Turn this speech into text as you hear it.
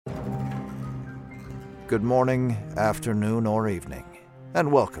good morning, afternoon, or evening,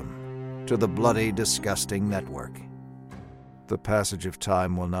 and welcome to the Bloody Disgusting Network. The passage of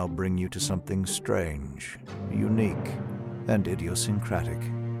time will now bring you to something strange, unique, and idiosyncratic.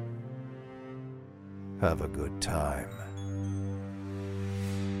 Have a good time.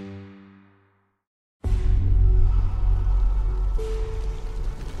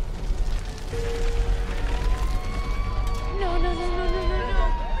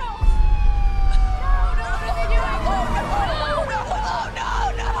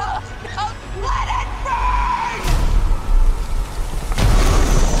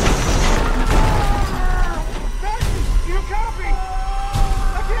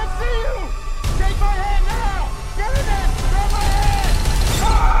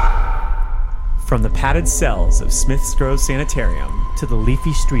 From the padded cells of Smith's Grove Sanitarium to the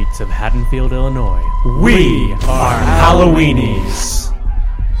leafy streets of Haddonfield, Illinois, we are Halloweenies.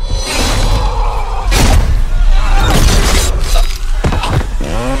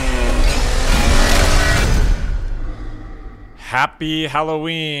 Happy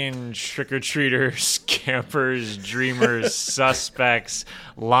Halloween, trick-or-treaters, campers, dreamers, suspects,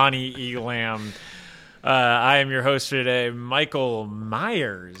 Lonnie Elam. I am your host for today, Michael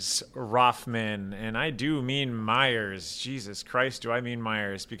Myers Rothman, and I do mean Myers. Jesus Christ, do I mean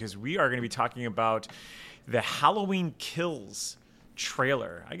Myers, because we are going to be talking about the Halloween Kills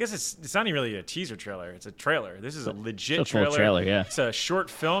trailer. I guess it's not even really a teaser trailer, it's a trailer. This is a legit trailer. Yeah. It's a short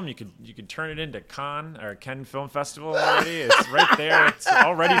film. You could turn it into Cannes Film Festival already. It's right there. It's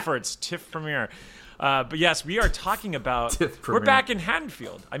all ready for its TIFF premiere. But yes, we are talking about, we're back in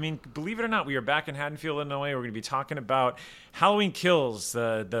Haddonfield. I mean, believe it or not, we are back in Haddonfield, Illinois. We're going to be talking about Halloween Kills,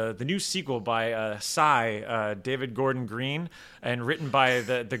 the new sequel by David Gordon Green, and written by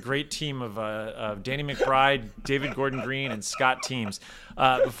the great team of Danny McBride, David Gordon Green, and Scott Teems.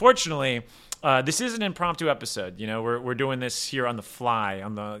 Fortunately, this is an impromptu episode. You know, we're doing this here on the fly.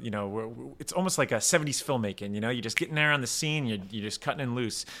 It's almost like a 70s filmmaking. You know, you're just getting there on the scene. You're just cutting and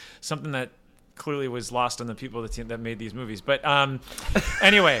loose. Something that clearly was lost on the people that made these movies. But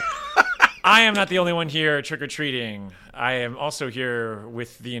anyway, I am not the only one here trick-or-treating. I am also here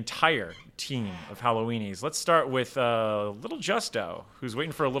with the entire team of Halloweenies. Let's start with little Justo, who's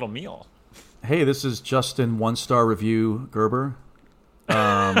waiting for a little meal. Hey, this is Justin, one-star review Gerber.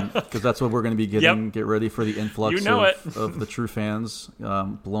 Because that's what we're going to be getting. Yep. Get ready for the influx of the true fans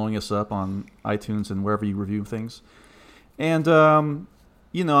blowing us up on iTunes and wherever you review things. And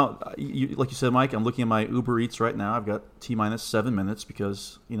like you said, Mike, I'm looking at my Uber Eats right now. I've got T-minus 7 minutes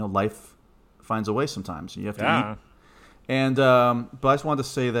because, life finds a way sometimes. You have to eat. And but I just wanted to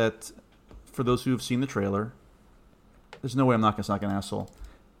say that for those who have seen the trailer, there's no way I'm not going to sound like an asshole.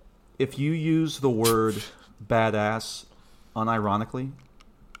 If you use the word badass unironically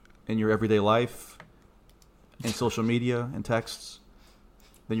in your everyday life, in social media, and texts,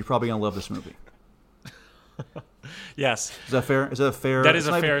 then you're probably going to love this movie. Yes. Is that fair? Is that fair? That is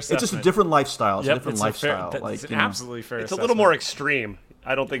a fair assessment. It's just a different lifestyle. It's a different it's lifestyle. It's an absolutely fair It's assessment. a little more extreme.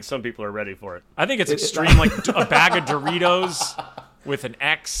 I don't think some people are ready for it. I think it's extreme, like a bag of Doritos with an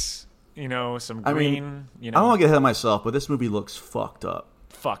X, some green. I don't want to get ahead of myself, but this movie looks fucked up.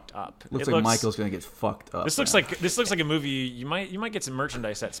 Looks like Michael's going to get fucked up. This looks like a movie. You might get some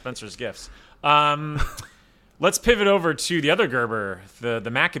merchandise at Spencer's Gifts. Let's pivot over to the other Gerber,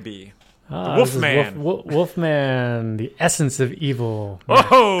 the Maccabee. Wolfman. Wolfman, the essence of evil.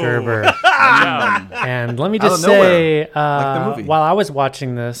 Whoa! Gerber. And let me just say, while I was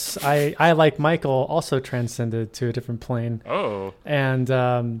watching this, I, like Michael, also transcended to a different plane. Oh.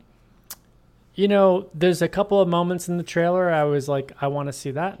 And, there's a couple of moments in the trailer I was like, I want to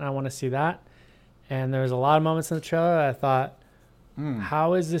see that, and I want to see that. And there was a lot of moments in the trailer that I thought,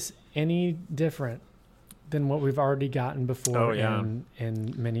 how is this any different than what we've already gotten before in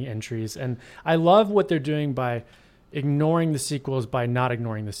many entries? And I love what they're doing by ignoring the sequels by not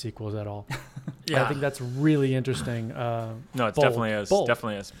ignoring the sequels at all. I think that's really interesting. No, it definitely is. Bold.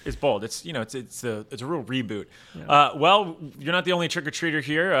 Definitely is. It's bold. It's it's a real reboot. Yeah. Well, you're not the only trick-or-treater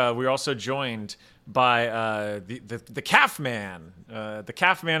here. We're also joined by the Calf Man, the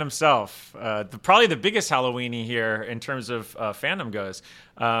Calf Man himself, probably the biggest Halloweenie here in terms of fandom goes.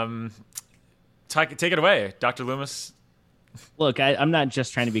 Take it away, Dr. Loomis. Look, I'm not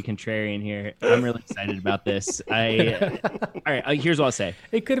just trying to be contrarian here. I'm really excited about this. All right, here's what I'll say.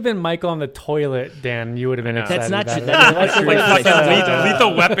 It could have been Michael on the toilet, Dan. You would have been excited. That's not about true. it. That's not Like true. fucking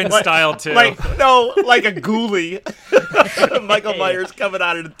lethal weapon style too. like a ghoulie. Michael Myers coming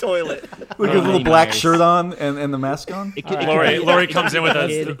out of the toilet with a little black shirt on and the mask on. Lori comes in with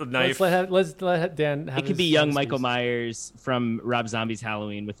a knife. Let's let Dan have It could be young Michael Myers from Rob Zombie's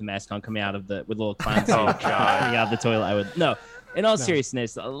Halloween with the mask on, coming out of with a little clown suit coming out of the toilet. In all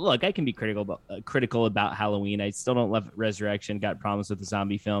seriousness, look, I can be critical about Halloween. I still don't love Resurrection. Got problems with the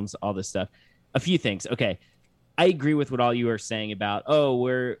zombie films, all this stuff. A few things. Okay, I agree with what all you are saying about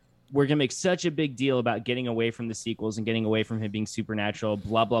we're gonna make such a big deal about getting away from the sequels and getting away from him being supernatural,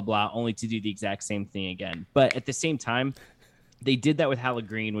 blah blah blah, only to do the exact same thing again. But at the same time, they did that with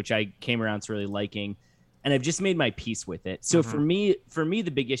Halloween, which I came around to really liking, and I've just made my peace with it. So for me,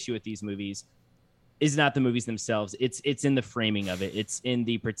 the big issue with these movies is not the movies themselves. It's in the framing of it. It's in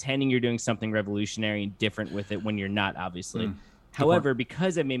the pretending you're doing something revolutionary and different with it when you're not, obviously. However,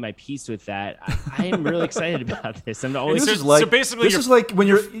 because I made my peace with that, I am really excited about this. I'm always This is like when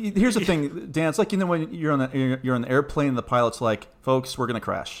you're. Here's the thing, Dan. It's like when you're on an airplane and the pilot's like, "Folks, we're gonna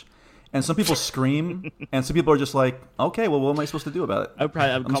crash." And some people scream, and some people are just like, "Okay, well, what am I supposed to do about it?"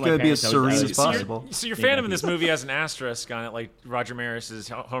 I'm just going to be as serene as possible. So your fandom in this movie has an asterisk on it, like Roger Maris's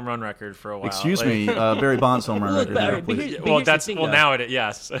home run record for a while. Excuse me, Barry Bonds' home run record. Now it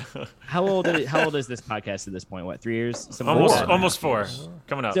yes. How old is this podcast at this point? What, 3 years? Almost 4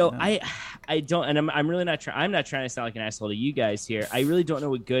 coming up. So I don't, and I'm really not trying. I'm not trying to sound like an asshole to you guys here. I really don't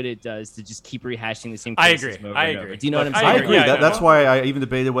know what good it does to just keep rehashing the same. I agree. Over. Do you know what I'm saying? I agree. That's why I even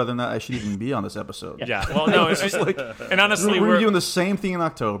debated whether or not I should even be on this episode. Yeah. Well, no. And honestly, we're doing the same thing in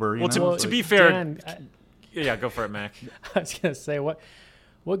October. To be fair, Dan, yeah, go for it, Mac. I was gonna say what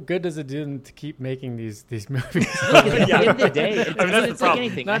good does it do to keep making these movies? At the end of the day, that's the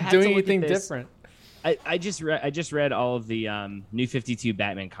problem. Like not doing anything different. I just read all of the New 52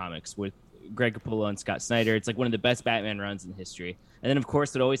 Batman comics with Greg Capullo and Scott Snyder. It's like one of the best Batman runs in history. And then, of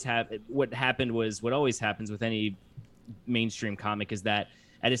course, what always happens with any mainstream comic is that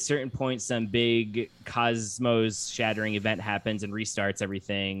at a certain point, some big cosmos-shattering event happens and restarts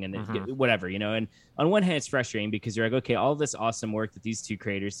everything and whatever, And on one hand, it's frustrating because you're like, okay, all this awesome work that these two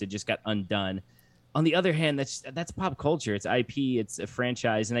creators did just got undone. On the other hand, that's pop culture. It's IP. It's a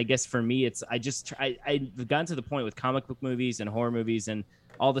franchise. And I guess for me, I've gotten to the point with comic book movies and horror movies and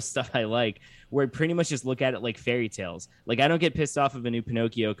all the stuff I like, where I pretty much just look at it like fairy tales. Like, I don't get pissed off of a new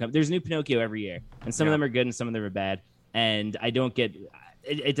Pinocchio. There's a new Pinocchio every year, and some of them are good and some of them are bad. And I don't get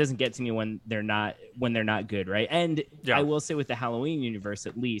it doesn't get to me when they're not good, right? And I will say with the Halloween universe,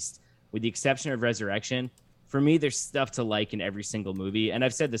 at least, with the exception of Resurrection, for me, there's stuff to like in every single movie. And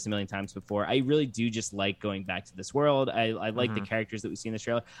I've said this a million times before. I really do just like going back to this world. I like the characters that we see in the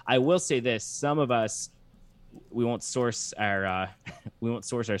trailer. I will say this: some of us, we won't source our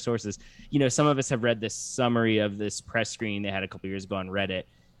sources. Some of us have read this summary of this press screening they had a couple years ago on Reddit.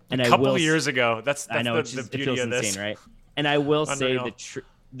 And a couple of years ago. That's I know, the beauty of this, insane, right? And I will say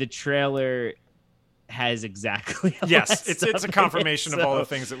the trailer has exactly yes, it's a confirmation of all the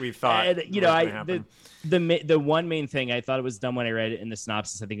things that we thought. And, the one main thing I thought it was dumb when I read it in the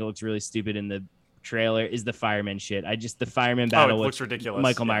synopsis. I think it looks really stupid in the trailer is the fireman shit. The fireman battle looks ridiculous.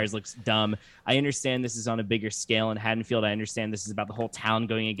 Michael Myers looks dumb. I understand this is on a bigger scale in Haddonfield. I understand this is about the whole town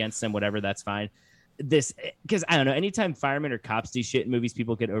going against them. Whatever, that's fine. Because I don't know, anytime firemen or cops do shit in movies,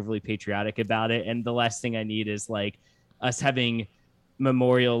 people get overly patriotic about it, and the last thing I need is like us having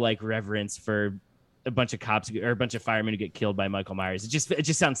memorial like reverence for a bunch of cops or a bunch of firemen who get killed by Michael Myers. It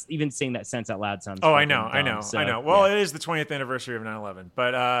just sounds, even saying that sentence out loud sounds I know. Well, it is the 20th anniversary of 9/11,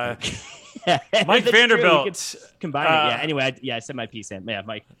 but Mike Vanderbilt we could combine it. Yeah, anyway, I said my piece in. Yeah,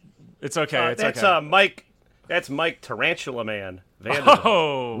 Mike. It's okay. Mike. That's Mike Tarantula Man Vanderbilt.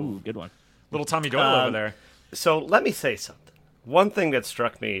 Ooh, good one. Little Tommy Doyle over there. So let me say something. One thing that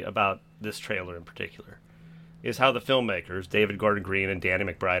struck me about this trailer in particular is how the filmmakers, David Gordon Green and Danny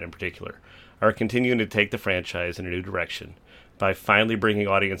McBride in particular, are continuing to take the franchise in a new direction by finally bringing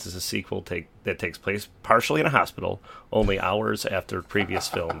audiences a sequel that takes place partially in a hospital, only hours after previous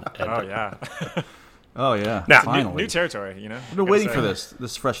film ended. Oh yeah. Now, finally. New territory, I've been waiting for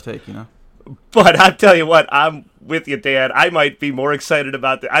this fresh take, But I'll tell you what, I'm with you, Dan. I might be more excited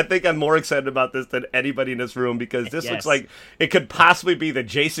about this. I think I'm more excited about this than anybody in this room because this looks like it could possibly be the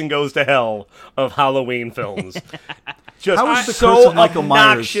Jason Goes to Hell of Halloween films. How is the Curse of Michael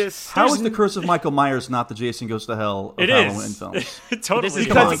Myers? How is the Curse of Michael Myers not the Jason Goes to Hell of Halloween films? Totally. This is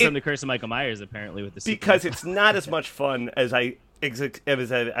coming from the Curse of Michael Myers, apparently, with the sequel. Because it's not as much fun as I'm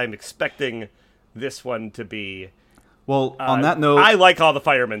expecting this one to be. Well, on that note, I like all the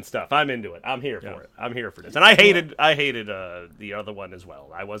fireman stuff. I'm into it. I'm here for it. I'm here for this. And I hated the other one as well.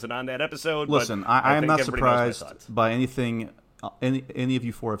 I wasn't on that episode. Listen, but I am think not everybody knows surprised by anything any of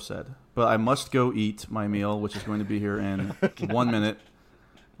you four have said. But I must go eat my meal, which is going to be here in 1 minute.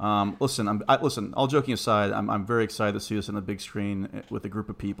 Listen, all joking aside, I'm very excited to see this on the big screen with a group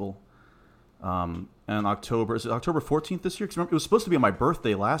of people. And October, is it October 14th this year? Because it was supposed to be on my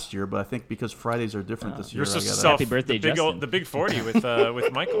birthday last year, but I think because Fridays are different this year. Happy birthday, Justin. The big 40 with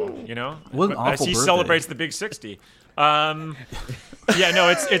Michael, you know? What an awful as he birthday. Celebrates the big 60.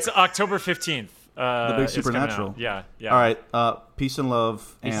 It's October 15th. The big Supernatural. Yeah. All right. Peace and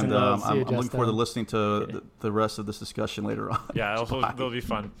love. Peace and and love. I'm See you, looking forward to Justin. listening to the rest of this discussion later on. Yeah, it'll be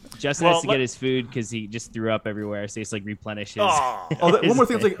fun. Justin has to get his food because he just threw up everywhere, so he's like replenish his. One more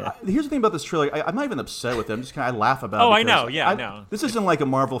thing. It's like, here's the thing about this trailer. I'm not even upset with it. I'm just I laugh about it. Oh, I know. Yeah, I know. This isn't like a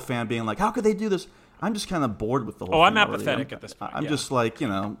Marvel fan being like, how could they do this? I'm just kind of bored with the whole thing. I'm already. apathetic at this point. I'm just like,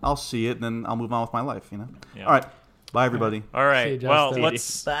 I'll see it and then I'll move on with my life, Yeah. All right. Bye, everybody. All right. See you, Well,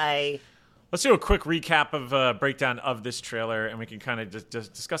 Justin. let's do a quick recap of breakdown of this trailer, and we can kind of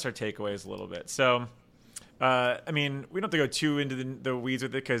just discuss our takeaways a little bit. So, I mean, we don't have to go too into the weeds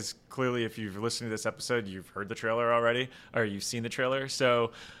with it because clearly, if you've listened to this episode, you've heard the trailer already, or you've seen the trailer.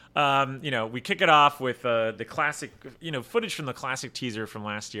 So, we kick it off with the classic, footage from the classic teaser from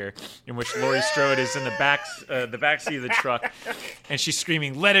last year, in which Laurie Strode is in the back seat of the truck, and she's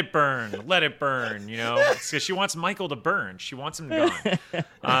screaming, "Let it burn, let it burn!" Because she wants Michael to burn. She wants him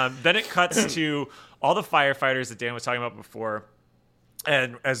gone. Then it cuts to all the firefighters that Dan was talking about before.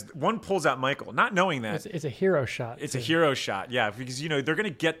 And as one pulls out Michael, not knowing that It's a hero shot. it's a hero shot, yeah, because they're going to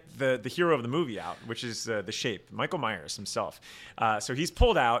get the hero of the movie out, which is the Shape, Michael Myers himself. So he's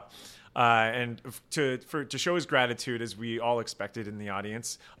pulled out, and to show his gratitude, as we all expected in the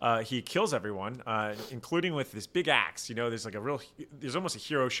audience, he kills everyone, including with this big axe. There's like there's almost a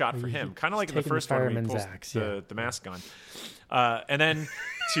hero shot for him, kind of like in the first one when he pulls axe, the mask on. And then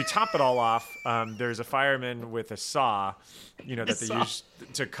to top it all off, there's a fireman with a saw, that they use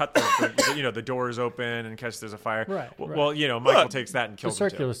to cut the doors open in case there's a fire. Right. Well, Michael takes that and The kills him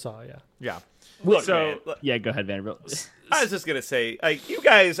circular too. saw, yeah. Yeah. Look, So- man, Yeah, go ahead, Vanderbilt. I was just gonna say, you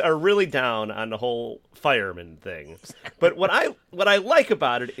guys are really down on the whole fireman thing, but what I like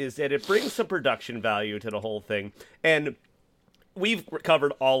about it is that it brings some production value to the whole thing, and we've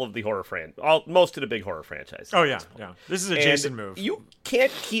covered all of the most of the big horror franchises. Oh yeah. This is a Jason move. You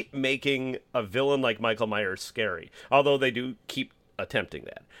can't keep making a villain like Michael Myers scary, although they do keep attempting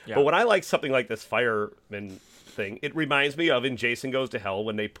that. Yeah. But when I like something like this fireman thing, it reminds me of in Jason Goes to Hell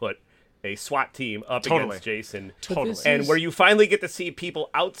when they put a SWAT team up against Jason. Totally. And where you finally get to see people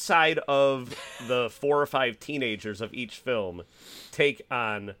outside of the 4 or 5 teenagers of each film take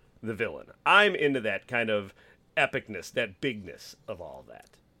on the villain. I'm into that kind of epicness, that bigness of all that.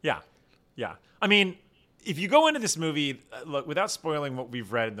 Yeah. I mean, if you go into this movie, look, without spoiling what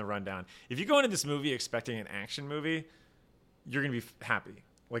we've read in the rundown, if you go into this movie expecting an action movie, you're gonna be happy.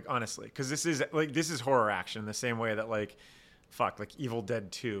 Like, honestly, because this is horror action the same way that like Evil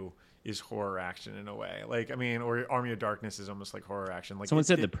Dead 2 is horror action in a way. Like, I mean, or Army of Darkness is almost like horror action. Like Someone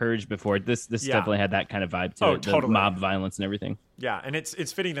said The Purge before. This definitely had that kind of vibe to it. Totally. The mob violence and everything. Yeah, and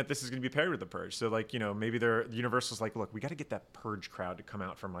it's fitting that this is going to be paired with The Purge. So like, maybe Universal's like, look, we got to get that Purge crowd to come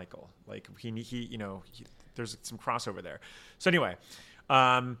out for Michael. Like there's some crossover there. So anyway,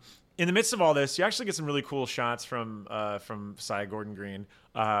 in the midst of all this, you actually get some really cool shots from Cy Gordon Green,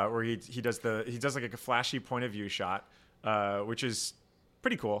 where he does like a flashy point of view shot, which is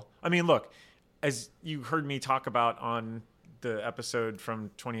pretty cool. I mean, look, as you heard me talk about on the episode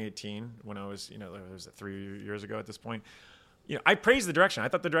from 2018 when I was, was it 3 years ago at this point, I praised the direction. I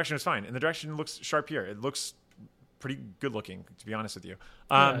thought the direction was fine, and the direction looks sharp here. It looks pretty good looking, to be honest with you.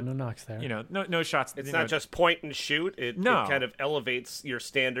 No knocks there. No shots. It's not just point and shoot. It kind of elevates your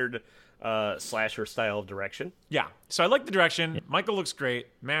standard slasher style of direction. Yeah. So I like the direction. Michael looks great.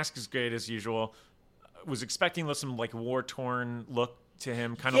 Mask is great as usual. Was expecting some like war torn look to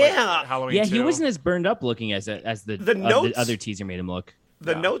him, kind of like Halloween. Yeah, 2. he wasn't as burned up looking as the other teaser made him look.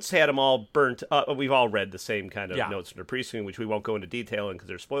 The notes had them all burnt. We've all read the same kind of notes from the pre-screen, which we won't go into detail in because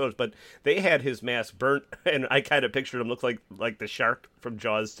they're spoilers. But they had his mask burnt, and I kind of pictured him look like the shark from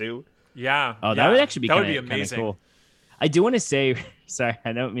Jaws 2. Yeah. Oh, that would actually be that kinda, would be amazing. Cool. I do want to say, sorry,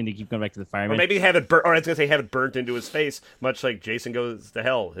 I don't mean to keep going back to the fireman. Or maybe have it burnt, or I was going to say have it burnt into his face, much like Jason Goes to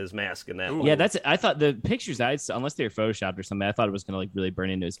Hell, his mask in that. Yeah, I thought the pictures I saw, unless they were photoshopped or something, I thought it was going to like really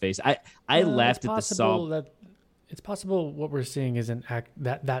burn into his face. I laughed at the saw. It's possible what we're seeing is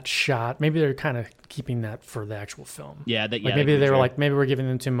that shot. Maybe they're kind of keeping that for the actual film. Yeah, maybe they were like, maybe we're giving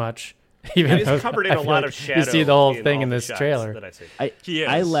them too much. Even he's covered in a lot of shadow. You see the whole thing in this trailer.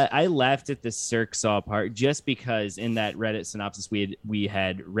 I laughed at the Cirque Saw part just because in that Reddit synopsis we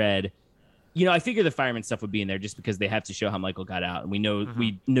had read, I figure the fireman stuff would be in there just because they have to show how Michael got out, and we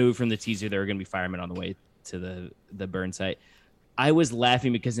know from the teaser there were going to be firemen on the way to the burn site. I was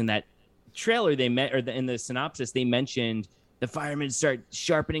laughing because in that trailer in the synopsis they mentioned the firemen start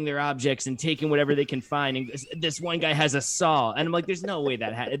sharpening their objects and taking whatever they can find, and this one guy has a saw, and I'm like, there's no way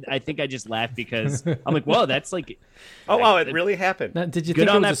that I think I just laughed because I'm like, whoa, that's like, wow, it really happened. Now, did you good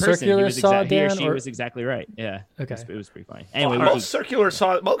think on it was that a person? circular saw, he or Dan, she was exactly right. Yeah, okay, it was pretty funny. Anyway, most circular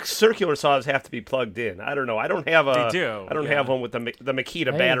saws have to be plugged in. I don't know. I don't have They do. I don't have one with the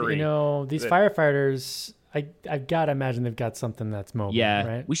Makita battery. These firefighters. I've got to imagine they've got something that's mobile. Yeah,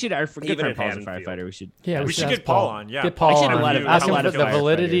 right? we should. Our good friend Paul's a firefighter. We should. Yeah, we should get Paul on. Yeah, get Paul on. Ask him for the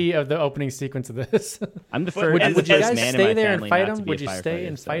validity of the opening sequence of this. I'm the first. Would you guys stay there and fight him? Would you stay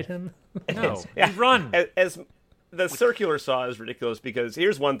and fight him? No, run. As the circular saw is ridiculous because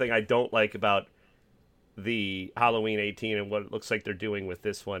here's one thing I don't like about the Halloween 18 and what it looks like they're doing with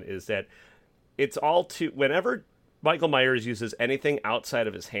this one is that it's all too. Whenever Michael Myers uses anything outside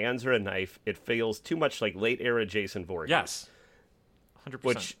of his hands or a knife, it feels too much like late era Jason Voorhees. Yes. 100%.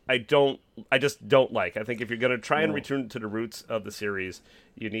 Which I just don't like. I think if you're going to try and return to the roots of the series,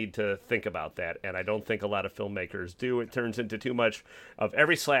 you need to think about that. And I don't think a lot of filmmakers do. It turns into too much of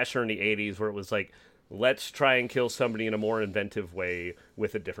every slasher in the 80s where it was like, let's try and kill somebody in a more inventive way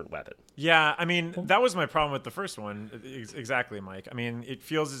with a different weapon. Yeah, I mean, that was my problem with the first one. Exactly, Mike. I mean, it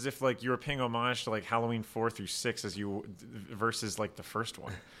feels as if like you were paying homage to like Halloween 4 through 6 versus like the first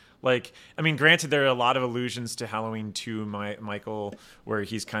one. Like, I mean, granted, there are a lot of allusions to Halloween 2, Michael, where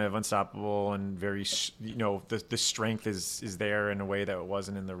he's kind of unstoppable and very, the strength is there in a way that it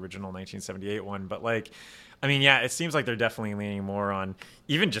wasn't in the original 1978 one. But like, I mean, yeah, it seems like they're definitely leaning more on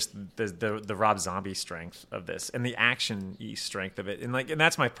even just the Rob Zombie strength of this and the action-y strength of it. And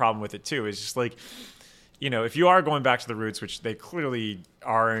that's my problem with it too, is just like, if you are going back to the roots, which they clearly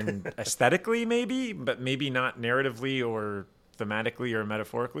are aesthetically maybe, but maybe not narratively or thematically or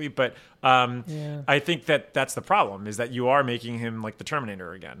metaphorically, but I think that's the problem, is that you are making him like the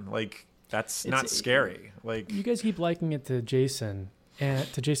Terminator again. Like, that's not scary. Like, you guys keep liking it to Jason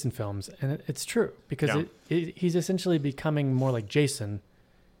films, and it's true because he's essentially becoming more like Jason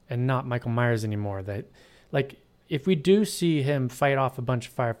and not Michael Myers anymore. That, like, if we do see him fight off a bunch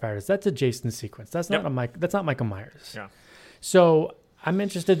of firefighters, that's a Jason sequence. That's not that's not Michael Myers. Yeah. So I'm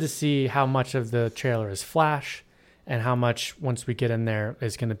interested to see how much of the trailer is flash and how much, once we get in there,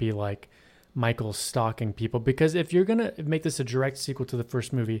 is going to be like Michael stalking people. Because if you're going to make this a direct sequel to the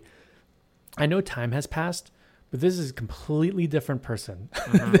first movie, I know time has passed, but this is a completely different person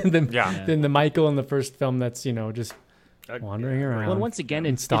than the Michael in the first film that's, just wandering around. Well, once again,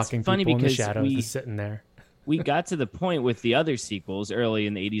 it's stalking funny people because in the shadows, just sitting there. We got to the point with the other sequels early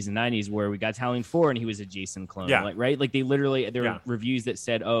in the 80s and 90s where we got to Halloween 4 and he was a Jason clone. Yeah. Right? Like, there were reviews that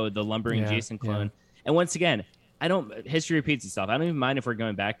said, oh, the lumbering Jason clone. Yeah. And once again, history repeats itself. I don't even mind if we're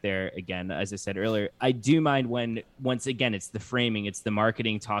going back there again, as I said earlier. I do mind when, once again, it's the framing, it's the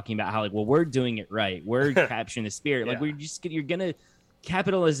marketing talking about how, like, well, we're doing it right. We're capturing the spirit. Like,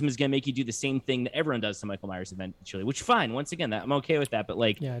 capitalism is going to make you do the same thing that everyone does to Michael Myers eventually, which fine. Once again, I'm okay with that. But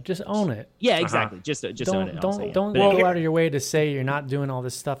like, just own it. Yeah, exactly. Just own it. Don't go out of your way to say you're not doing all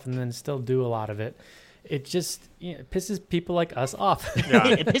this stuff and then still do a lot of it. It just it pisses people like us off. Yeah.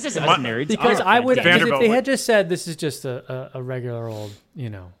 It pisses us nerds because off. If they had just said this is just a regular old,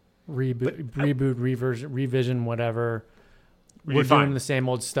 reboot, revision, whatever. We're doing the same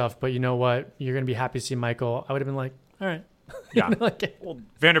old stuff, but you know what? You're gonna be happy to see Michael. I would have been like, all right. Yeah.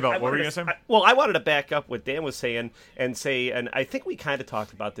 Vanderbilt, what were you going to say? I wanted to back up what Dan was saying and I think we kind of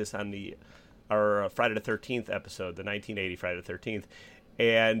talked about this on our Friday the 13th episode, the 1980 Friday the 13th,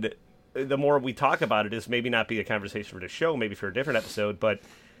 and the more we talk about it, this maybe not be a conversation for the show, maybe for a different episode, but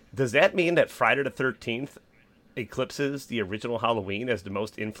does that mean that Friday the 13th eclipses the original Halloween as the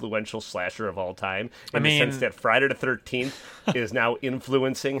most influential slasher of all time? In the sense that Friday the 13th is now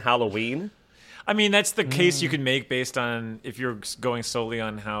influencing Halloween? I mean, that's the case you can make based on if you're going solely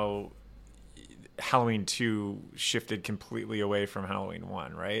on how Halloween 2 shifted completely away from Halloween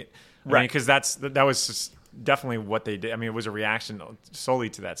 1, right? Right. Because that was just definitely what they did. I mean, it was a reaction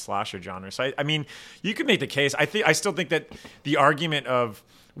solely to that slasher genre. So, I mean, you could make the case. I still think that the argument of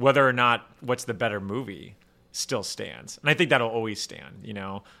whether or not what's the better movie still stands. And I think that'll always stand,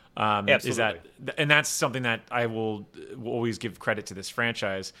 Absolutely. And that's something that I will always give credit to this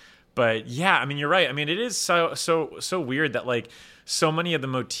franchise. But yeah, I mean, you're right. I mean, it is so weird that like so many of the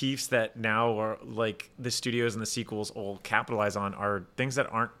motifs that now are like the studios and the sequels will capitalize on are things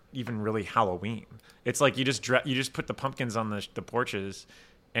that aren't even really Halloween. It's like you just put the pumpkins on the porches,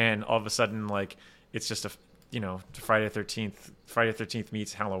 and all of a sudden like it's just a Friday the 13th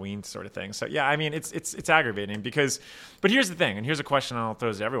meets Halloween sort of thing. So yeah, I mean it's aggravating but here's the thing, and here's a question I'll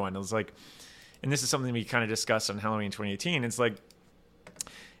throw to everyone. It's like, and this is something we kind of discussed on Halloween 2018. It's like,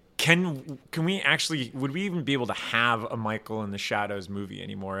 can we actually, would we even be able to have a Michael in the Shadows movie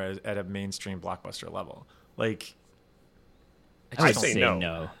anymore at a mainstream blockbuster level? Like, I say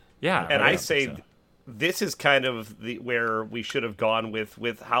no. Yeah, and I say this is kind of where we should have gone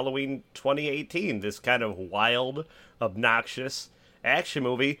with Halloween 2018. This kind of wild, obnoxious action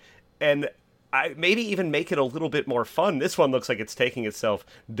movie, and maybe even make it a little bit more fun. This one looks like it's taking itself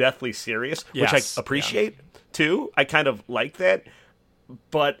deathly serious, which I appreciate too. I kind of like that,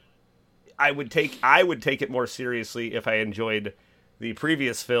 but I would take it more seriously if I enjoyed the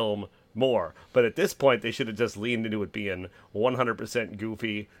previous film more. But at this point, they should have just leaned into it being 100%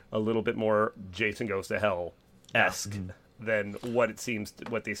 goofy, a little bit more Jason Goes to Hell-esque than what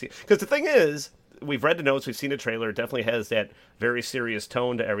they see. Because the thing is, we've read the notes, we've seen the trailer, it definitely has that very serious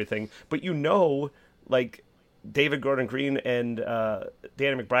tone to everything. But like David Gordon Green and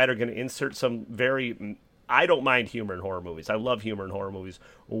Danny McBride are going to insert some very... I don't mind humor in horror movies. I love humor in horror movies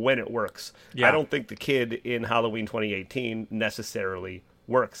when it works. Yeah. I don't think the kid in Halloween 2018 necessarily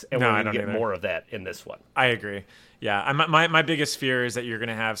works, and we're going to get more of that in this one. I agree. Yeah, my biggest fear is that you're going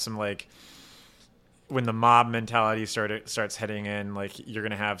to have some, like, when the mob mentality starts heading in, like, you're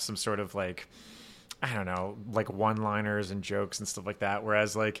going to have some sort of, like, I don't know, like one-liners and jokes and stuff like that,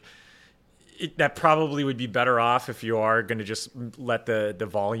 whereas, like, that probably would be better off if you are going to just let the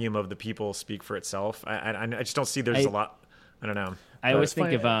volume of the people speak for itself. I just don't see there's a lot. I don't know. I always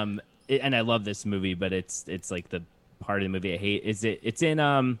think of and I love this movie, but it's like the part of the movie I hate. It's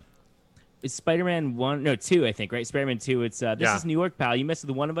in it's Spider-Man 2, I think, right? Spider-Man 2. It's this is New York, pal. You mess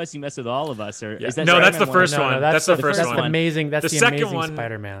with one of us, you mess with all of us. Or is that no? That's the first one. That's the first one. Amazing. That's the the second amazing one,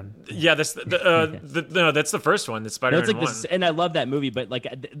 Spider-Man. Yeah, that's no, that's the first one. That's Spider-Man 1. And I love that movie, but like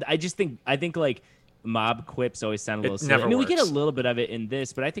I think like mob quips always sound a little silly. I mean, we get a little bit of it in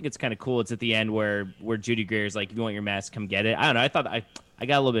this, but I think it's kind of cool. It's at the end where Judy Greer's like, "If you want your mask, come get it." I don't know. I thought I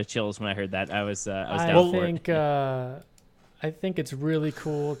got a little bit of chills when I heard that. I was down for it. I think it's really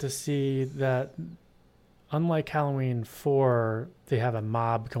cool to see that, unlike Halloween 4, they have a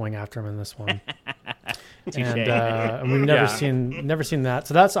mob going after him in this one. And we've never seen that.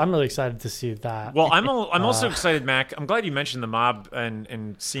 So I'm really excited to see that. Well, I'm also excited, Mac. I'm glad you mentioned the mob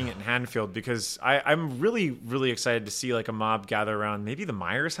and seeing it in Haddonfield, because I'm really, really excited to see like a mob gather around maybe the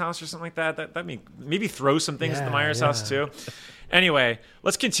Myers house or something like that. That maybe throw some things at the Myers house too. Anyway,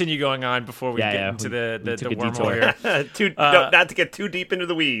 let's continue going on before we get into the wormhole here. Not to get too deep into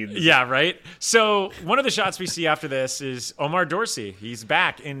the weeds. Yeah, right. So one of the shots we see after this is Omar Dorsey. He's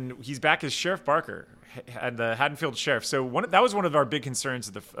back as Sheriff Barker, the Haddonfield sheriff. So that was one of our big concerns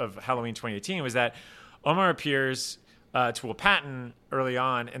of Halloween 2018, was that Omar appears to Will Patton early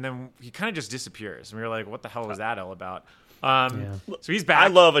on, and then he kind of just disappears. And we were like, what the hell was that all about? So he's back. I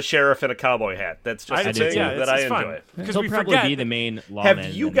love a sheriff in a cowboy hat. That's just a thing that I enjoy. Because he'll probably be the main lawman.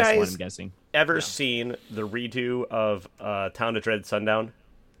 Have you guys ever seen the redo of Town to Dread Sundown?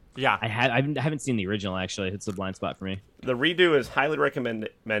 Yeah, I haven't seen the original, actually. It's a blind spot for me. The redo is highly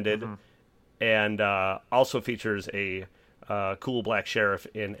recommended, and also features a cool black sheriff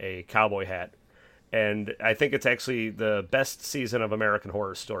in a cowboy hat. And I think it's actually the best season of American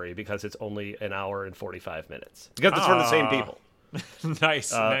Horror Story because it's only an hour and 45 minutes. Because it's from the same people.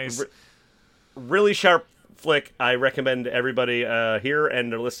 Nice. Really sharp flick. I recommend everybody here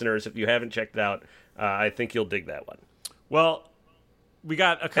and the listeners, if you haven't checked it out, I think you'll dig that one. Well, we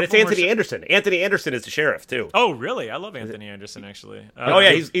got a couple. And it's Anthony Anderson. Anthony Anderson is the sheriff too. Oh, really? I love Anthony Anderson, actually.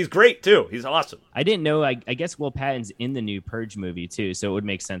 He's great too. He's awesome. I didn't know. I guess Will Patton's in the new Purge movie too, so it would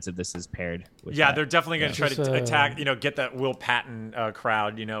make sense if this is paired with that. They're definitely going to try to attack. Get that Will Patton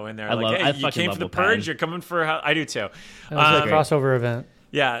crowd. In there. Hey, you came for the Purge. Patton. You're coming for. I do too. It was a crossover event.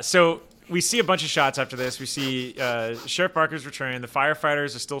 Yeah. So we see a bunch of shots after this. We see Sheriff Barker's returning. The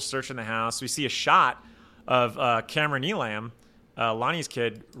firefighters are still searching the house. We see a shot of Cameron Elam, Lonnie's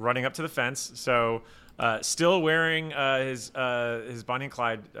kid, running up to the fence. So still wearing his Bonnie and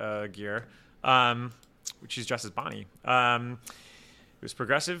Clyde gear, which he's dressed as Bonnie. It was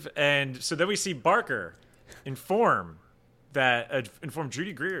progressive. And so then we see Barker inform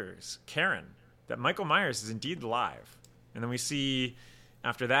Judy Greer's Karen that Michael Myers is indeed alive. And then we see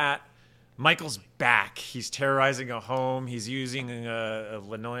after that Michael's back. He's terrorizing a home. He's using a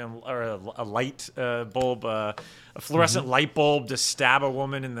linoleum or a light bulb, a fluorescent light bulb to stab a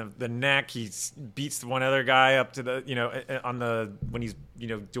woman in the neck. He beats one other guy up to the when he's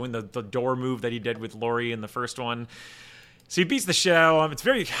doing the door move that he did with Laurie in the first one. So he beats the shit out of him. It's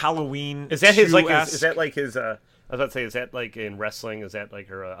very Halloween. Is that his is that like his? I was about to say, is that like in wrestling? Is that like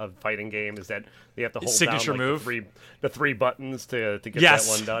a fighting game? Is that you have to hold signature down like, move? The three buttons to get yes.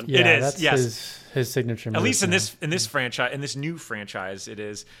 that one done? Yeah, it is. That's yes, his signature move. At least in this franchise, in this new franchise, it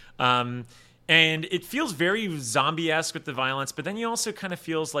is. And it feels very zombie-esque with the violence, but then you also kind of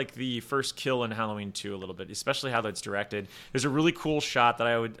feels like the first kill in Halloween 2 a little bit, especially how that's directed. There's a really cool shot that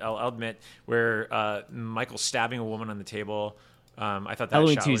I'll admit where Michael's stabbing a woman on the table. I thought that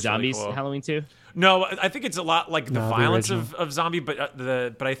Halloween shot 2 was zombies. Really cool. Halloween 2. No, I think it's a lot like the violence original. of zombie, but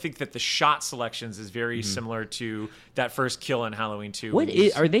I think that the shot selections is very similar to that first kill in Halloween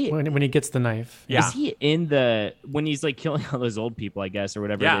 2. Are they? When he gets the knife. Yeah. Is he in when he's like killing all those old people, I guess, or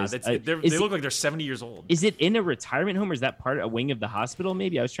whatever Yeah, it is? they look like they're 70 years old. Is it in a retirement home, or is that a wing of the hospital?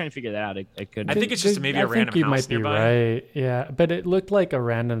 Maybe I was trying to figure that out. I couldn't. I think it's just maybe a random you house might nearby. Be right. Yeah, but it looked like a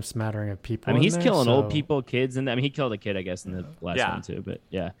random smattering of people. I mean, he's in there, killing old so- people, kids, and he killed a kid, I guess, in the last Yeah. one too. But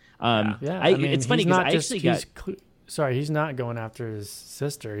yeah, Yeah, I mean, it's funny he's because not I just- actually got. Sorry, he's not going after his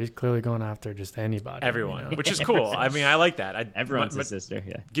sister. He's clearly going after just anybody. Everyone, which is cool. I mean, I like that. Everyone's a sister.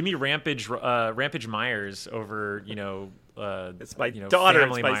 Yeah. Give me Rampage Myers over It's my daughter. daughter.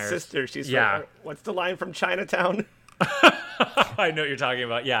 Family It's my Myers. sister. She's Yeah. what's the line from Chinatown? I know what you're talking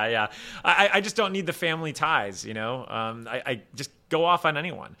about. Yeah. I just don't need the family ties, I just go off on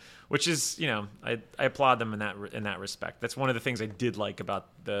anyone, which is, I applaud them in that respect. That's one of the things I did like about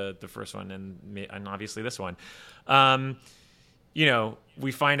the first one and obviously this one.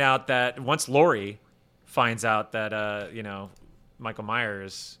 We find out that once Laurie finds out that, Michael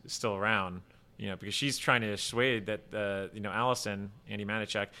Myers is still around, because she's trying to dissuade that, Allison, Andy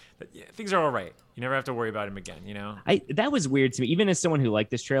Manichek, that things are all right. You never have to worry about him again, That was weird to me. Even as someone who liked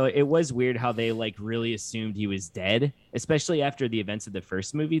this trailer, it was weird how they really assumed he was dead, especially after the events of the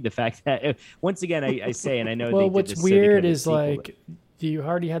first movie. The fact that, once again, I say, and I know Well, they did what's this so they could weird have a is sequel, you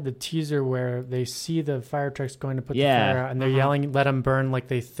already had the teaser where they see the fire trucks going to put Yeah. the fire out, and they're yelling, "Let him burn!" Like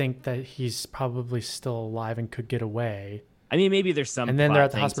they think that he's probably still alive and could get away. I mean, maybe there's some. And then they're plot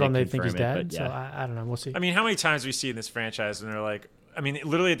at the thing hospital to and they think he's confirm dead. it, but So yeah. I don't know. We'll see. I mean, how many times we see in this franchise and they're like,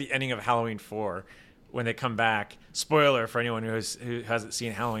 literally at the ending of Halloween 4, when they come back, spoiler for anyone who hasn't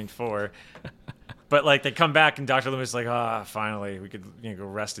seen Halloween 4, but they come back and Dr. Loomis is like, finally, we could go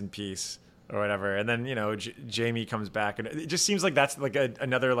rest in peace or whatever. And then, Jamie comes back and it just seems like that's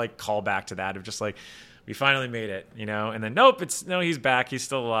another callback to that of just we finally made it, and then nope, he's back. He's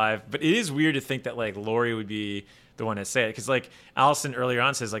still alive. But it is weird to think that Laurie would be the one to say it. Cause Allison earlier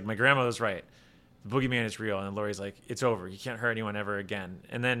on says my grandma was right. The boogeyman is real. And then Laurie's like, it's over. You can't hurt anyone ever again.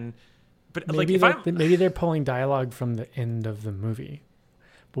 And then, but maybe maybe they're pulling dialogue from the end of the movie,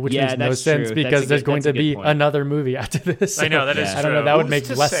 but which makes no that's sense true. because there's going that's a to good be point. another movie after this. I know that is I don't know. true. That would Who's make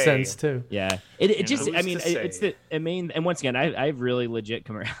to less say? sense too. Yeah, it just. Who's I mean, to say? it's the main. And once again, I've really legit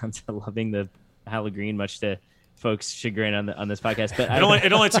come around to loving the Halloween, much to folks' chagrin on this podcast. But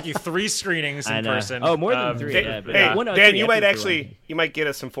it only took you 3 screenings in person. Oh, more than 3. Yeah, but Hey, one out of Dan, 3, you I might think for one. you might get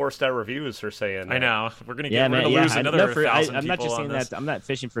us some 4-star reviews for saying that. I know we're gonna Yeah, man. lose another 1,000 I'm not people just on saying this. that. I'm not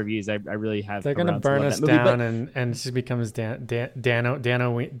fishing for views. I really have. They're come gonna around burn love us that movie, down, but and it just becomes Dano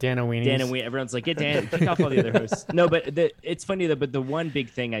Weenies. Dan and we, everyone's like, get Dan, kick off all the other hosts. No, but it's funny though. But the one big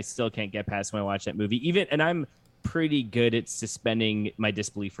thing I still can't get past when I watch that movie, and I'm pretty good at suspending my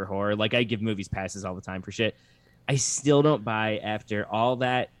disbelief for horror. I give movies passes all the time for shit. I still don't buy after all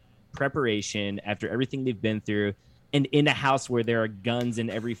that preparation, after everything they've been through, and in a house where there are guns in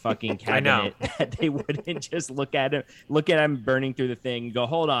every fucking cabinet, that they wouldn't just look at him burning through the thing and go,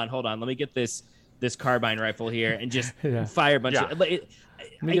 hold on, let me get this carbine rifle here and just fire a bunch of. I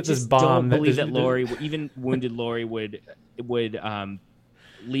get this just bomb don't believe that Laurie, even wounded Laurie, would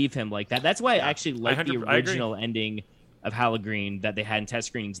leave him like that. That's why I actually like the original ending of Halloween that they had in test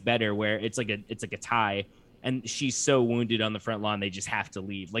screenings better, where it's like a tie. And she's so wounded on the front lawn, they just have to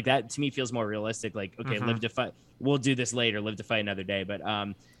leave. That to me feels more realistic. Okay, live to fight. We'll do this later. Live to fight another day. But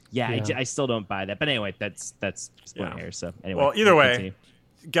I still don't buy that. But anyway, that's splitting hairs. So anyway, well, either way,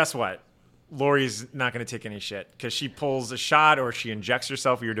 guess what? Laurie's not going to take any shit because she pulls a shot or she injects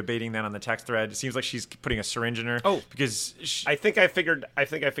herself. We were debating that on the text thread. It seems like she's putting a syringe in her. Oh, because I think I figured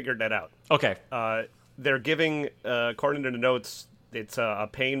that out. Okay, they're giving, according to the notes, it's a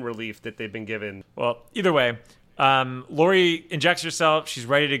pain relief that they've been given. Well, either way, Lori injects herself. She's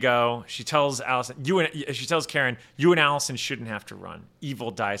ready to go. She tells Allison, she tells Karen, you and Allison shouldn't have to run.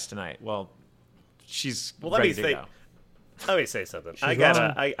 Evil dies tonight. Well, she's ready to go. Let me say something. I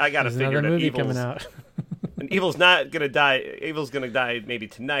gotta figure that Evil's coming out. And Evil's not gonna die. Evil's gonna die maybe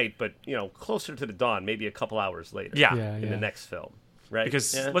tonight, but closer to the dawn, maybe a couple hours later. Yeah, in the next film, right?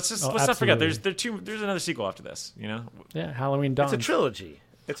 Because let's not forget, there's another sequel after this. Yeah, Halloween Dawn. It's a trilogy.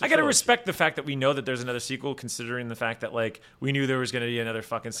 I gotta respect the fact that we know that there's another sequel, considering the fact that we knew there was gonna be another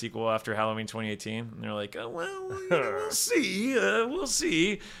fucking sequel after Halloween 2018, and they're like, we'll see, we'll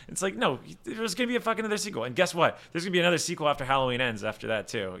see. It's like, no, there's gonna be a fucking another sequel, and guess what? There's gonna be another sequel after Halloween Ends after that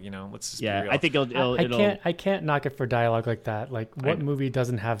too. Let's just be real. I think I can't knock it for dialogue like that. Like, what movie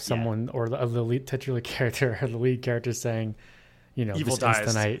doesn't have someone or the lead titular character or the lead character saying, Evil dies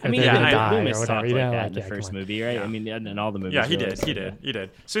tonight. I mean, Loomis talked like that in the first movie, right? Yeah. I mean, in all the movies. Yeah, he did.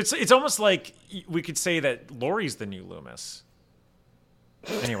 So it's almost like we could say that Laurie's the new Loomis.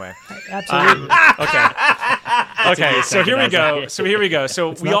 Anyway, absolutely. Okay. So here we go.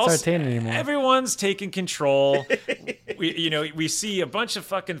 So it's we not all Sartain anymore. Everyone's taking control. We see a bunch of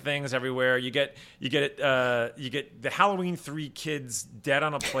fucking things everywhere. You get the Halloween 3 kids dead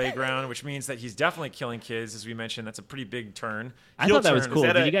on a playground, which means that he's definitely killing kids, as we mentioned. That's a pretty big turn. I thought that was cool.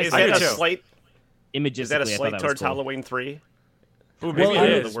 Is that a slight images? Is that a slight towards Halloween 3? Ooh, maybe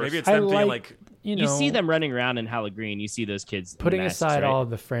it is. Maybe it's them being like. You see them running around in Halloween. You see those kids. Putting masks, aside right? all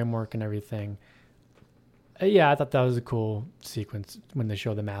of the framework and everything. Yeah, I thought that was a cool sequence when they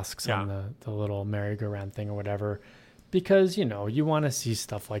show the masks on the little merry-go-round thing or whatever. Because, you want to see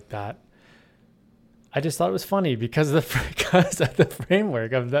stuff like that. I just thought it was funny because of the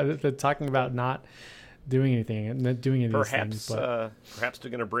framework of the talking about not doing anything and not doing any of these things. Perhaps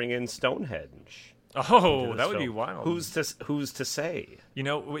they're going to bring in Stonehenge. Oh, that would be wild. Who's to say?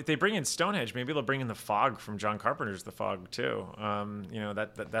 If they bring in Stonehenge, maybe they'll bring in the Fog from John Carpenter's The Fog too.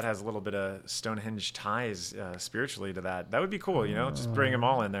 That has a little bit of Stonehenge ties spiritually to that. That would be cool. Just bring them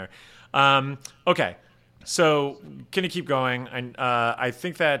all in there. Okay, so can you keep going? And I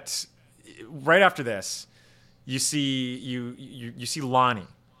think that right after this, you see Lonnie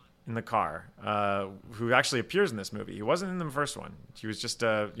in the car, who actually appears in this movie. He wasn't in the first one. He was just,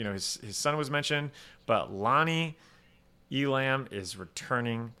 his son was mentioned, but Lonnie Elam is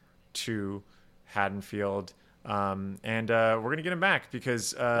returning to Haddonfield, and we're gonna get him back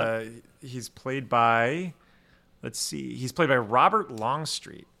because he's played by, Robert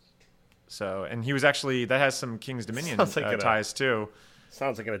Longstreet. So, and he was actually, that has some King's Dominion ties too.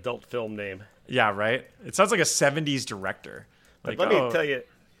 Sounds like an adult film name. Yeah, right. It sounds like a '70s director. Let me tell you.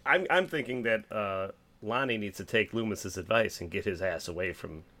 I'm thinking that Lonnie needs to take Loomis's advice and get his ass away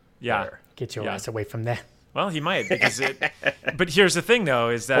from there. Get your ass away from there. Well, he might because But here's the thing, though,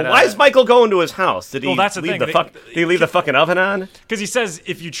 is that why is Michael going to his house? Did he that's the leave thing. Did he leave the fucking oven on? Because he says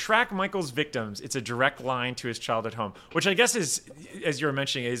if you track Michael's victims, it's a direct line to his childhood home, which I guess is, as you were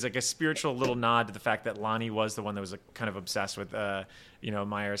mentioning, is like a spiritual little nod to the fact that Lonnie was the one that was kind of obsessed with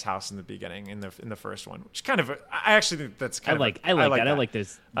Myers' house in the beginning in the first one, which kind of I actually think that's kind of I like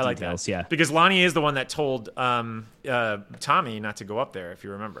this. I like that. Yeah, because Lonnie is the one that told Tommy not to go up there, if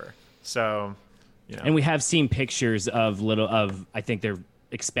you remember. So, and we have seen pictures of I think they're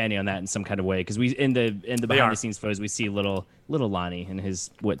expanding on that in some kind of way because we in the behind the scenes photos we see little Lonnie and his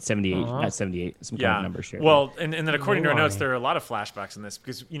 78 not 78 some kind of number share. Well, and then according to our notes, there are a lot of flashbacks in this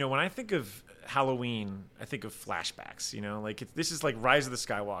because when I think of Halloween, I think of flashbacks. This is like Rise of the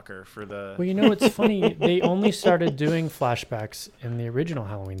Skywalker for the. Well, it's funny. They only started doing flashbacks in the original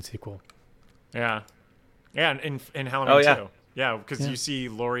Halloween sequel. Yeah, and in Halloween 2. Yeah, because you see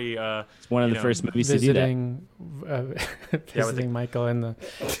Laurie. It's one of the first movies to do that. Visiting Michael in the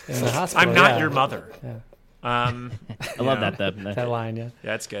hospital. I'm not your mother. Yeah. I love that though. That line, yeah.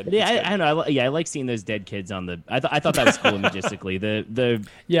 Yeah, it's good. But yeah, I don't know. I like seeing those dead kids on the. I thought that was cool imagistically. The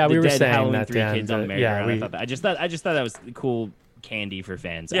we were dead saying Halloween that 3 kids on the merry-go-round. I just thought that was cool candy for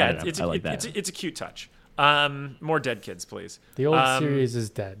fans. Yeah, I like that. It's a cute touch. More dead kids, please. The old series is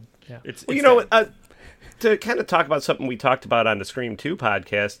dead. Yeah. To kind of talk about something we talked about on the Scream 2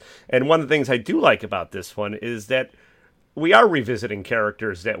 podcast, and one of the things I do like about this one is that we are revisiting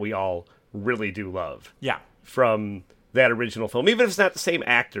characters that we all really do love. Yeah. From that original film. Even if it's not the same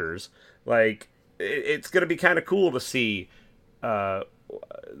actors, it's going to be kind of cool to see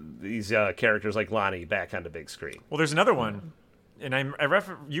these characters like Lonnie back on the big screen. Well, there's another one, and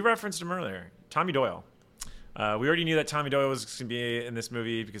you referenced him earlier, Tommy Doyle. We already knew that Tommy Doyle was going to be in this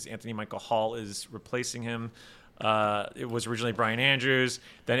movie because Anthony Michael Hall is replacing him. It was originally Brian Andrews.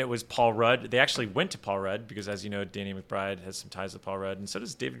 Then it was Paul Rudd. They actually went to Paul Rudd because, as you know, Danny McBride has some ties with Paul Rudd, and so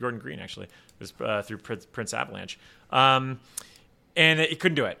does David Gordon Green. Actually, it was through Prince Avalanche, and it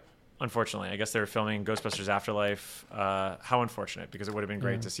couldn't do it. Unfortunately, I guess they were filming Ghostbusters Afterlife. How unfortunate, because it would have been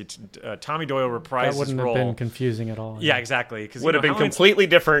great to see Tommy Doyle reprise his role. That wouldn't have been confusing at all. Yeah, exactly. Would have been completely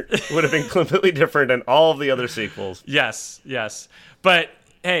different. Would have been completely different than all of the other sequels. Yes. But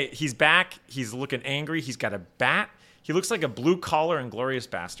hey, he's back. He's looking angry. He's got a bat. He looks like a blue collar and glorious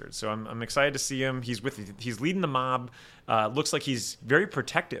bastard. So I'm excited to see him. He's leading the mob. Looks like he's very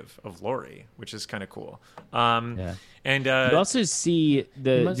protective of Laurie, which is kind of cool. Yeah. And you also see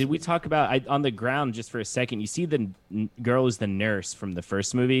did we talk about on the ground just for a second? You see the girl who's the nurse from the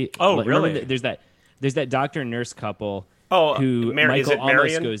first movie. Oh, really? There's that doctor and nurse couple. Michael Who Michael almost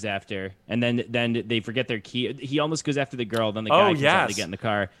Marion? goes after, and then they forget their key. He almost goes after the girl. Then the guy comes out to get in the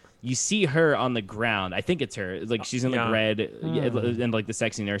car. You see her on the ground. I think it's her. Like she's in like red and like the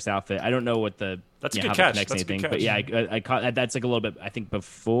sexy nurse outfit. I don't know what the that's a how good that catch. connects That's anything, a good catch. but yeah, I caught that's like a little bit. I think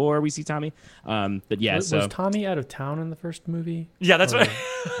before we see Tommy. But yeah, was Tommy out of town in the first movie? Yeah, that's what.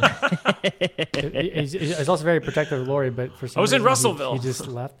 He's also very protective of Laurie, but for some I was in reason Russellville. He just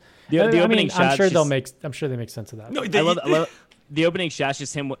left. The opening shot. I'm sure they make sense of that. No, I love the opening shot's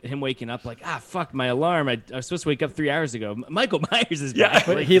just him waking up like, fuck, my alarm. I was supposed to wake up 3 hours ago. Michael Myers is back.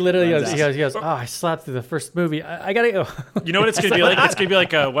 But Like, he literally goes, I slept through the first movie. I gotta go. You know what it's gonna be like? It's gonna be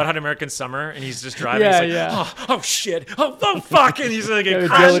like a Wet Hot American Summer, and he's just driving. Yeah, he's like, yeah. Oh shit! Oh fuck! And he's like, Joe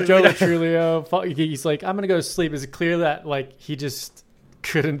Trulio. He's like, I'm gonna go to sleep. Is it clear that like he just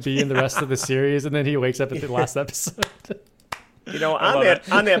couldn't be in the rest of the series, and then he wakes up at the last episode? You know, on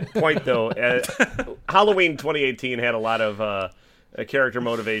that point though, Halloween 2018 had a lot of character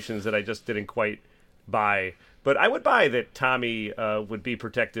motivations that I just didn't quite buy. But I would buy that Tommy would be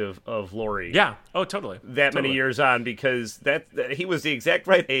protective of Laurie. Yeah. Oh, totally. Many years on, because that he was the exact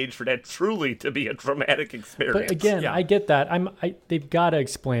right age for that truly to be a traumatic experience. But again, I get that. They've got to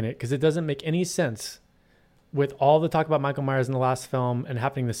explain it because it doesn't make any sense with all the talk about Michael Myers in the last film and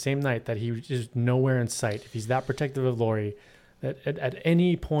happening the same night that he was just nowhere in sight. If he's that protective of Laurie, that at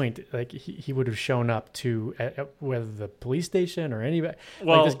any point, like he would have shown up to whether the police station or anybody.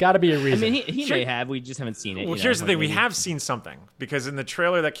 Well, like, there's got to be a reason. I mean, he may have. We just haven't seen it. Well, here's the thing: we have seen something because in the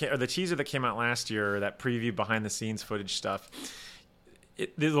trailer or the teaser that came out last year, or that preview behind the scenes footage stuff.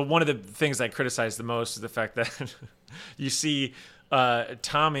 One of the things I criticized the most is the fact that you see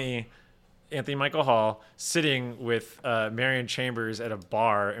Tommy. Anthony Michael Hall sitting with Marion Chambers at a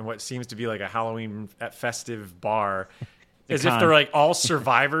bar in what seems to be like a Halloween festive bar. As if they're like all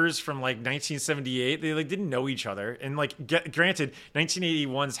survivors from like 1978. They like didn't know each other. And like granted,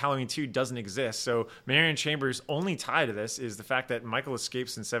 1981's Halloween 2 doesn't exist. So Marion Chambers' only tie to this is the fact that Michael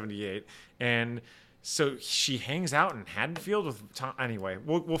escapes in 78. And so she hangs out in Haddonfield with Tom. Anyway,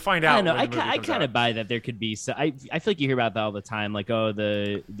 we'll find out. I kind of buy that there could be. So I feel like you hear about that all the time. Like,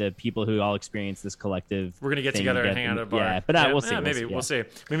 the people who all experience this collective. We're gonna get together and hang out at a bar. Yeah, but we'll see. We'll see.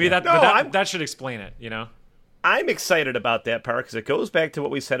 Maybe that should explain it. You know. I'm excited about that part because it goes back to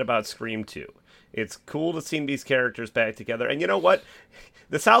what we said about Scream 2. It's cool to see these characters back together. And you know what?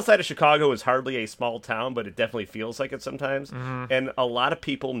 The south side of Chicago is hardly a small town, but it definitely feels like it sometimes. Mm-hmm. And a lot of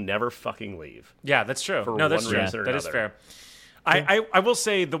people never fucking leave. Yeah, that's true. That's true. That is fair. I will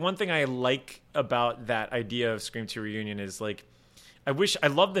say the one thing I like about that idea of Scream 2 reunion is like, I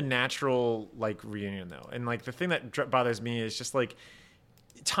love the natural like reunion though. And like the thing that bothers me is just like,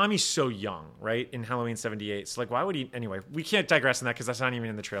 Tommy's so young, right, in Halloween 78. So, like, why would he... Anyway, we can't digress on that because that's not even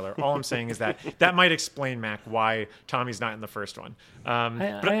in the trailer. All I'm saying is that might explain, Mac, why Tommy's not in the first one.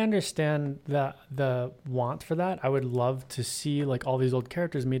 I understand the want for that. I would love to see, like, all these old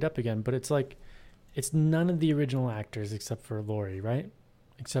characters meet up again. But it's like... It's none of the original actors except for Laurie, right?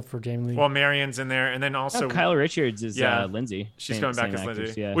 Except for Jamie Lee. Well, Marion's in there. And then also... Kyle Richards is Lindsay. She's coming back as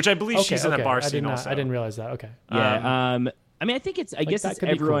Lindsay. Yeah. Which I believe she's in the bar scene also. I didn't realize that. Okay. Yeah. I mean, I think it's. I guess it's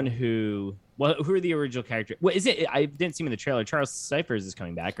everyone who. Well, who are the original characters? What is it? I didn't see him in the trailer. Charles Cyphers is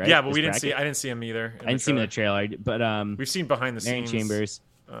coming back, right? Yeah, but I didn't see him either. I didn't see him in the trailer, but we've seen behind the Marion scenes. Chambers.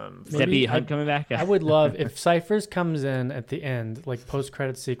 Debbie Hunt coming back. I would love if Cyphers comes in at the end, like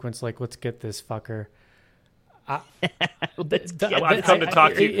post-credit sequence, like let's get this fucker. I've come to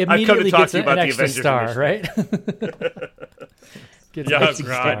talk to you about the Avengers star, right?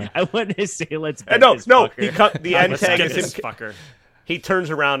 I wanted to say let's get this fucker. The antagonist fucker. He turns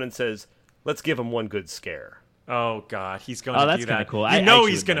around and says, "Let's give him one good scare." Oh God, he's going to do that. That's kind of cool. You know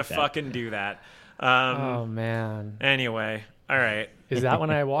he's going to fucking do that. Oh man. Anyway, all right. Is that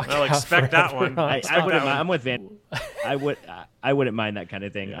when I walk I'll out? expect that one. I'm with Van. I wouldn't mind that kind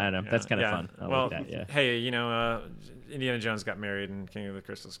of thing. I don't know. That's kind of fun. I well, like that. Yeah. Hey, Indiana Jones got married in King of the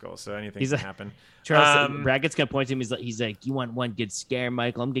Crystal Skull, so anything can happen. Charles Brackett's gonna point to him. He's like, "You want one good scare,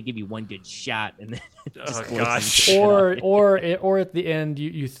 Michael? I'm gonna give you one good shot." And then gosh. or at the end,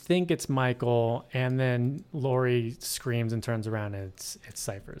 you think it's Michael, and then Laurie screams and turns around, and it's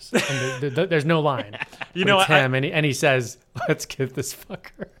Cyphers. And there's no line. It's him, and he says, "Let's get this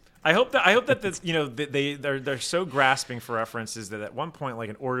fucker." I hope that this, they're so grasping for references that at one point, like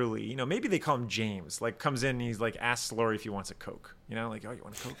an orderly, maybe they call him James, like comes in and he's like asks Laurie if he wants a Coke, like, oh, you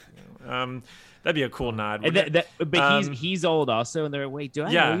want a Coke? That'd be a cool nod. But he's old also, and they're like, wait, do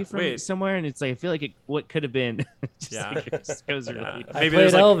I know you from somewhere? And it's like I feel like what could have been. It just goes really. I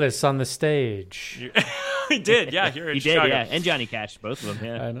played Elvis on the stage. He did, yeah. Here in Chicago. Did, yeah, and Johnny Cash, both of them.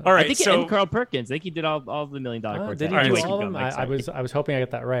 Yeah. All right, I think and Carl Perkins. I think he did all the $1 Million Quartet. Did he do all of them? I was hoping I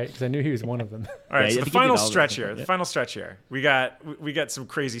got that right because I knew he was one of them. All right, so the final stretch here. The final stretch here. We got some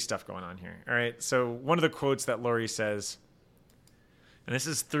crazy stuff going on here. All right, so one of the quotes that Laurie says. And this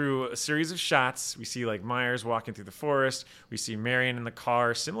is through a series of shots. We see like Myers walking through the forest. We see Marion in the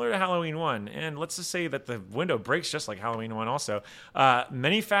car, similar to Halloween 1. And let's just say that the window breaks just like Halloween 1 also.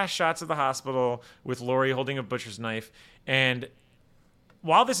 Many fast shots of the hospital with Laurie holding a butcher's knife. And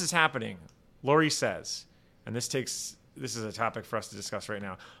while this is happening, Laurie says, and this is a topic for us to discuss right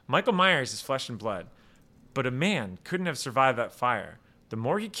now, Michael Myers is flesh and blood, but a man couldn't have survived that fire. The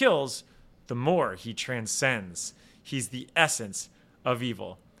more he kills, the more he transcends. He's the essence of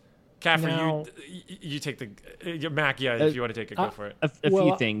evil. Caffrey, you take the Mac. Yeah, if you want to take it, go for it. A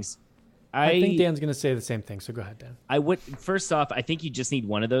few things. I think Dan's going to say the same thing, so go ahead, Dan. I would first off, I think you just need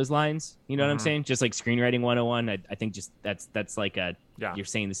one of those lines. You know what I'm saying? Just like screenwriting 101. I think just that's like you're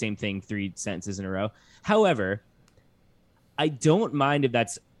saying the same thing 3 sentences in a row. However, I don't mind if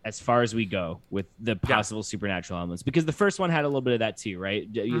that's as far as we go with the possible supernatural elements, because the first one had a little bit of that too, right?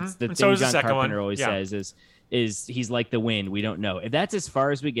 It's the thing John Carpenter always says is he's like the wind. We don't know. If that's as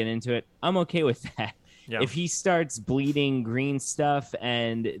far as we get into it, I'm okay with that. Yeah. If he starts bleeding green stuff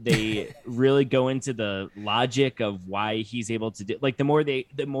and they really go into the logic of why he's able to do, like the more they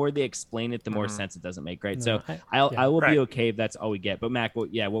explain it, the more sense it doesn't make, right? No, so I will be okay if that's all we get. But Mac, I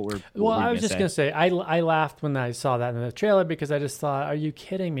was just gonna say I laughed when I saw that in the trailer because I just thought, are you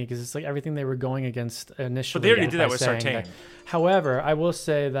kidding me? Because it's like everything they were going against initially. But they already did that with Sartain. However, I will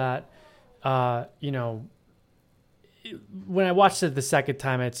say that when I watched it the second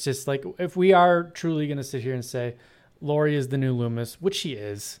time, it's just like, if we are truly going to sit here and say Laurie is the new Loomis, which she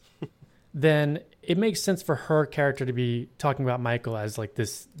is, then it makes sense for her character to be talking about Michael as like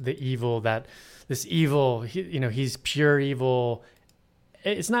he's pure evil.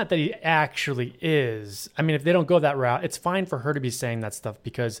 It's not that he actually is. I mean, if they don't go that route, it's fine for her to be saying that stuff,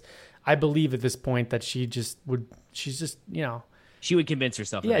 because I believe at this point that she would convince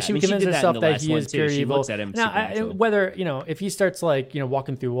herself. Yeah, she would convince herself that he is pure evil. Looks at him whether if he starts like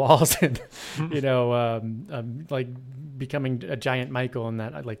walking through walls and like becoming a giant Michael in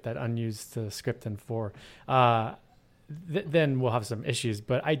that that unused script in 4, then we'll have some issues.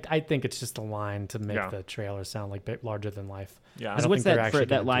 But I think it's just a line to make the trailer sound like larger than life. Yeah. What's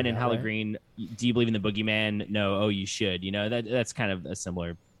that line in Halloween Green? Do you believe in the boogeyman? No. Oh, you should. That's kind of a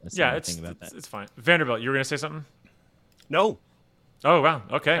similar thing about that. It's fine. Vanderbilt, you were going to say something? No. Oh wow!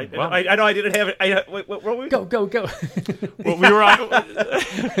 Okay, I know I didn't have it. What were we? Go. Well, we were on.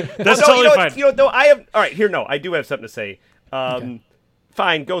 That's totally fine. I have. All right, here. No, I do have something to say.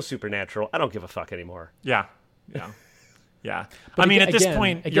 Fine, go Supernatural. I don't give a fuck anymore. Yeah. I mean, at this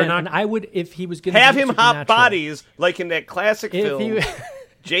point, you're not. And I would, if he was going to have him hop bodies like in that classic film.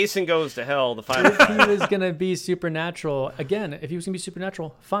 Jason Goes to Hell. The final. If he was going to be Supernatural again, if he was going to be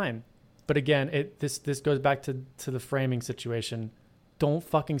Supernatural, fine. But again, this goes back to the framing situation. Don't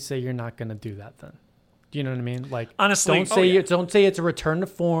fucking say you're not going to do that then. Do you know what I mean? Like, honestly, don't say it's a return to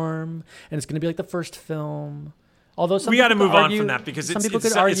form and it's going to be like the first film. Although we got to move on from that, because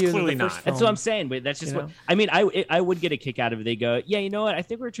it's clearly not. That's what I'm saying. But that's just what I mean. I would get a kick out of it. They go, yeah, you know what? I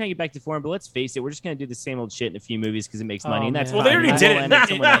think we're trying to get back to form, but let's face it, we're just going to do the same old shit in a few movies because it makes money, and that's well, they already did it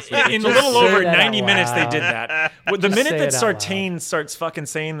in a little over 90 minutes. They did that. The minute that Sartain starts fucking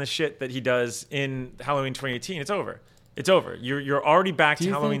saying the shit that he does in Halloween 2018, it's over. It's over. You're already back to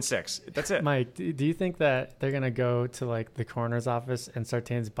Halloween 6. That's it. Mike, do you think that they're gonna go to like the coroner's office and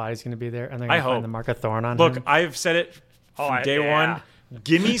Sartain's body's gonna be there and they're gonna find the mark of thorn on him? Look, I've said it from day one.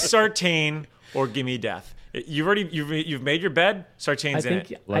 Give me Sartain or give me death. You've made your bed. Sartain's in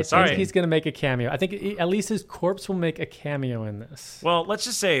it. I think he's going to make a cameo. I think at least his corpse will make a cameo in this. Well, let's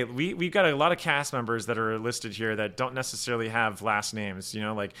just say we've got a lot of cast members that are listed here that don't necessarily have last names.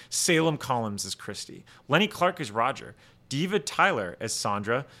 Like Salem Collins as Christy, Lenny Clark as Roger, Diva Tyler as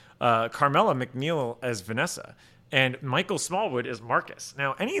Sandra, Carmela McNeil as Vanessa, and Michael Smallwood as Marcus.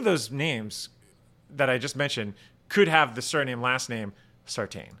 Now, any of those names that I just mentioned could have the surname last name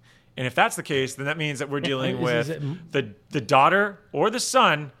Sartain. And if that's the case, then that means that we're dealing with the daughter or the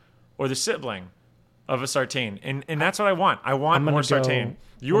son or the sibling of a Sartain. And that's what I want. I want more Sartain.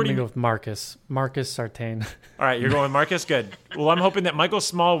 I'm going to go with Marcus. Marcus Sartain. All right, you're going with Marcus? Good. Well, I'm hoping that Michael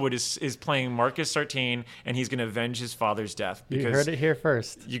Smallwood is playing Marcus Sartain, and he's going to avenge his father's death. You heard it here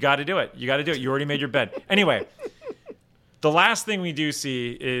first. You got to do it. You already made your bed. Anyway, the last thing we do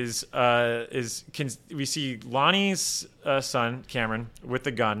see is we see Lonnie's son, Cameron, with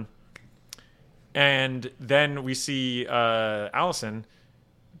the gun. And then we see Allison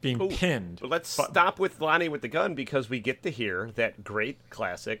being pinned. But let's stop with Lonnie with the gun because we get to hear that great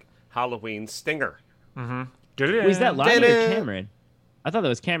classic Halloween stinger. Mm-hmm. Was that Lonnie or Cameron? I thought that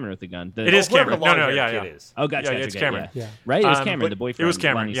was Cameron with the gun. It is Cameron. No, yeah. It is. Oh, gotcha. It's Cameron. Yeah. Right? It was Cameron, the boyfriend. It was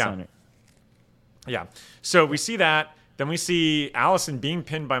Cameron, Lonnie's yeah. son. Yeah. So we see that. Then we see Allison being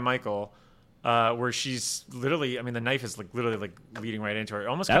pinned by Michael. Where she's literally, the knife is literally leading right into her. It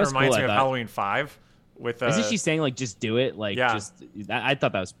almost kind of reminds me of Halloween 5. Isn't she saying just do it? I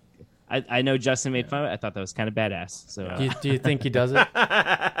thought that was. I know Justin made fun of it. I thought that was kind of badass. So do you think he does it?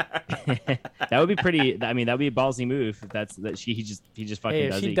 That would be pretty. That would be a ballsy move. He just fucking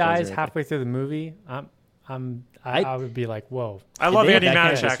does it. If she dies halfway through the movie, I would be like, whoa. I love Andy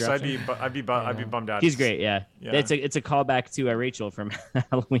Manischek, so I'd be bummed out. He's great, yeah. It's a callback to Rachel from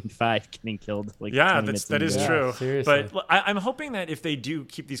Halloween 5 getting killed. That is true. Seriously. But I'm hoping that if they do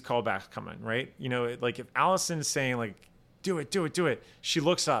keep these callbacks coming, right? If Allison's saying do it, she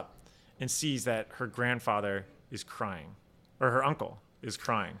looks up and sees that her grandfather is crying, or her uncle is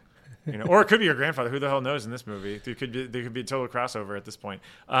crying. Or it could be your grandfather. Who the hell knows in this movie? There could be a total crossover at this point.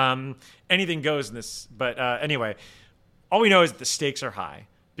 Anything goes in this. But anyway, all we know is that the stakes are high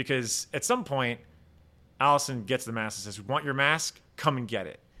because at some point, Allison gets the mask and says, "Want your mask? Come and get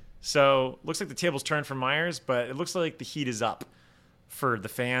it." So looks like the table's turned for Myers, but it looks like the heat is up for the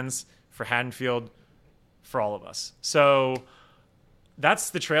fans, for Haddonfield, for all of us. So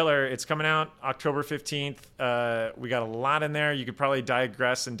that's the trailer. It's coming out October 15th. We got a lot in there. You could probably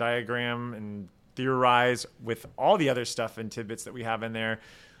digress and diagram and theorize with all the other stuff and tidbits that we have in there.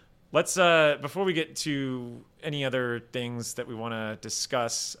 Let's before we get to any other things that we want to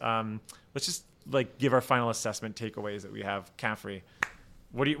discuss, let's just give our final assessment takeaways that we have. Caffrey,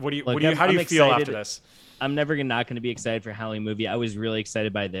 how do you feel after this? I'm never not going to be excited for a Halloween movie. I was really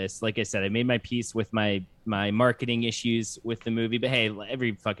excited by this. Like I said, I made my peace with my marketing issues with the movie. But hey,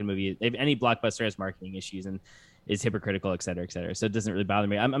 every fucking movie, any blockbuster has marketing issues and is hypocritical, et cetera, et cetera. So it doesn't really bother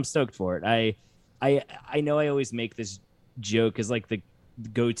me. I'm stoked for it. I know I always make this joke as the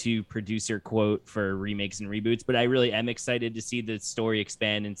go-to producer quote for remakes and reboots, but I really am excited to see the story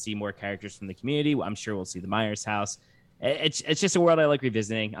expand and see more characters from the community. I'm sure we'll see the Myers house. It's just a world I like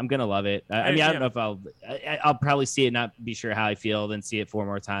revisiting. I'm gonna love it. I don't know if I'll probably see it, not be sure how I feel, then see it 4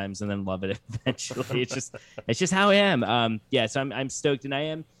 more times, and then love it eventually. It's just how I am. So I'm stoked, and I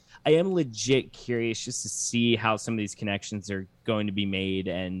am legit curious just to see how some of these connections are going to be made.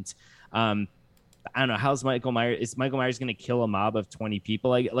 And I don't know, how's Michael Myers? Is Michael Myers going to kill a mob of 20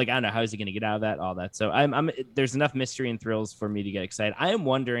 people? I don't know, how is he going to get out of that? All that. So there's enough mystery and thrills for me to get excited. I am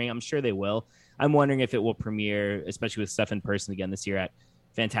wondering. I'm sure they will. I'm wondering if it will premiere, especially with stuff in person again this year at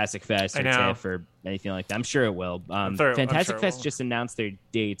Fantastic Fest or TIFF or anything like that. I'm sure it will. Fantastic Fest just announced their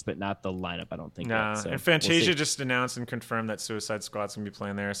dates, but not the lineup, I don't think. No, so and Fantasia just announced and confirmed that Suicide Squad's going to be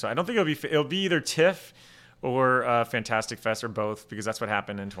playing there. So I don't think it'll be either TIFF or Fantastic Fest or both, because that's what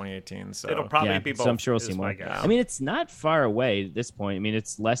happened in 2018. So it'll probably be both. So I'm sure we'll see more. It's not far away at this point.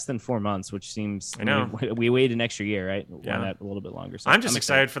 It's less than 4 months, which seems. I know. We waited an extra year, right? Yeah. Why not a little bit longer? So I'm just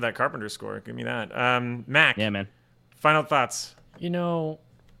excited for that Carpenter score. Give me that. Mac. Yeah, man. Final thoughts. I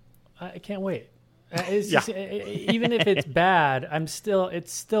can't wait. Just, even if it's bad,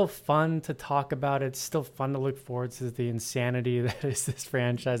 it's still fun to talk about. It's still fun to look forward to the insanity that is this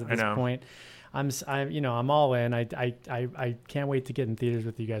franchise at this point. I'm all in. I can't wait to get in theaters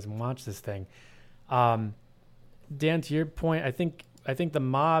with you guys and watch this thing. Dan, to your point, I think the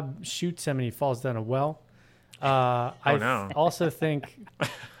mob shoots him and he falls down a well. I also think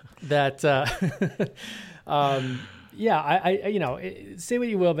that say what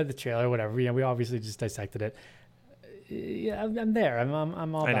you will about the trailer or whatever. We obviously just dissected it. yeah, I'm there. I'm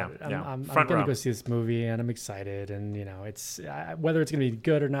all about it. I'm going to go see this movie, and I'm excited. And it's whether it's going to be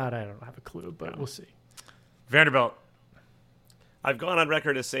good or not, I don't have a clue, but we'll see. Vanderbilt. I've gone on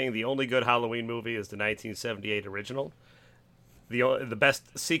record as saying the only good Halloween movie is the 1978 original. The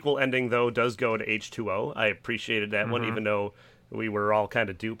best sequel ending, though, does go to H2O. I appreciated that one, even though we were all kind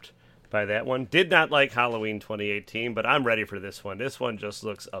of duped by that one. Did not like Halloween 2018, but I'm ready for this one. This one just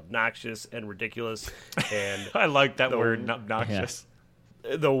looks obnoxious and ridiculous. And I like that word, obnoxious.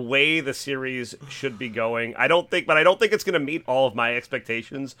 Yeah. The way the series should be going, I don't think it's going to meet all of my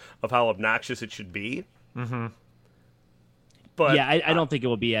expectations of how obnoxious it should be. Mm-hmm. But yeah, I don't think it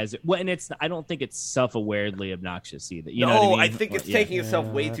will be as well, and I don't think it's self-awaredly obnoxious either. You know what I mean? I think it's taking itself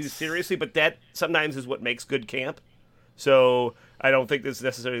way too seriously, but that sometimes is what makes good camp. So I don't think this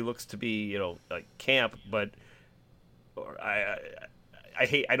necessarily looks to be, like camp, but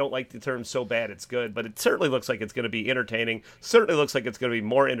I don't like the term "so bad it's good," but it certainly looks like it's going to be entertaining. Certainly looks like it's going to be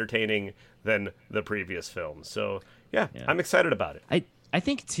more entertaining than the previous films. So yeah, I'm excited about it. I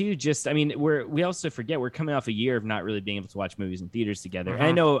think too, we also forget we're coming off a year of not really being able to watch movies in theaters together. And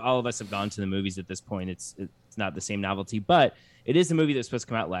I know all of us have gone to the movies at this point. It's not the same novelty, but it is a movie that's supposed to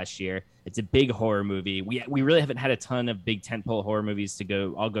come out last year. It's a big horror movie. We really haven't had a ton of big tentpole horror movies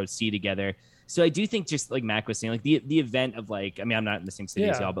to all go see together. So I do think, just like Mac was saying, like the event of I'm not in the same city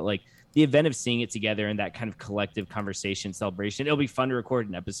as y'all, but like the event of seeing it together and that kind of collective conversation celebration, it'll be fun to record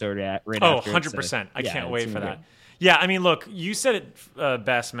an episode right after. 100%. I can't wait for that. Yeah, I mean, look, you said it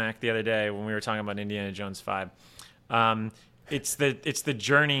best, Mac, the other day when we were talking about Indiana Jones 5. It's the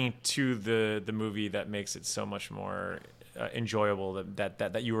journey to the movie that makes it so much more enjoyable,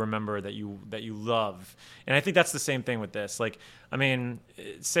 that you remember, that you love. And I think that's the same thing with this. Like, I mean,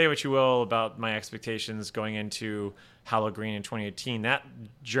 say what you will about my expectations going into Halloween in 2018. That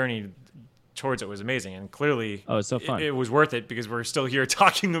journey towards it was amazing, and clearly it's so fun. It was worth it because we're still here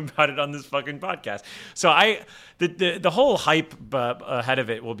talking about it on this fucking podcast. So the whole hype ahead of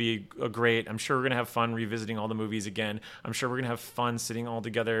it will be great. I'm sure we're gonna have fun revisiting all the movies again. I'm sure we're gonna have fun sitting all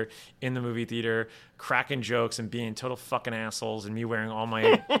together in the movie theater, cracking jokes and being total fucking assholes, and me wearing all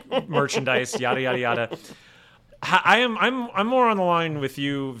my merchandise, yada yada yada. I'm more on the line with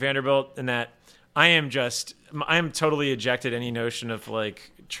you, Vanderbilt, in that I am totally ejected any notion of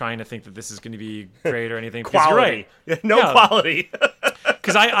like trying to think that this is going to be great or anything. Quality. You're right. Quality.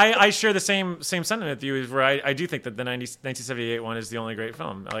 Because I share the same sentiment with you, where I do think that the 1978 one is the only great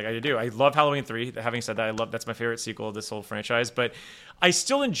film. Like, I do. I love Halloween 3. Having said that, that's my favorite sequel of this whole franchise. But I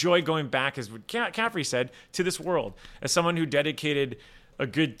still enjoy going back, as Caffrey said, to this world. As someone who dedicated a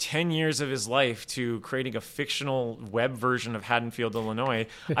good 10 years of his life to creating a fictional web version of Haddonfield, Illinois,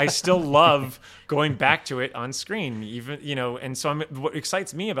 I still love going back to it on screen, and so what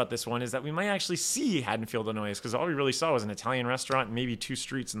excites me about this one is that we might actually see Haddonfield, Illinois, because all we really saw was an Italian restaurant and maybe 2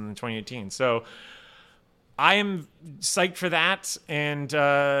 streets in 2018. So I am psyched for that. And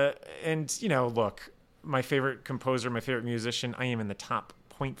look, my favorite composer, my favorite musician, I am in the top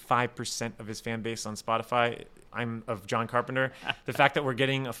 0.5% of his fan base on Spotify. I'm of John Carpenter. The fact that we're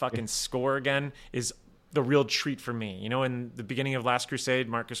getting a fucking score again is the real treat for me. In the beginning of Last Crusade,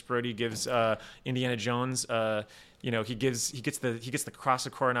 Marcus Brody gives Indiana Jones, he gets the Cross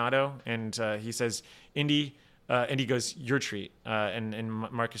of Coronado, and he says, Indy, and he goes, your treat, and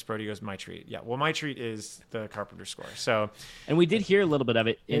Marcus Brody goes, my treat. Yeah, well, my treat is the Carpenter score. So, and we did hear a little bit of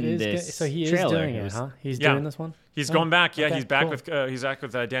it in this. So he trailer. Is doing it, huh? He's doing this one. He's going back. Yeah, okay, he's back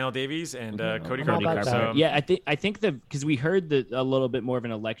with Daniel Davies and Cody Carpenter. So. Yeah, I think because we heard a little bit more of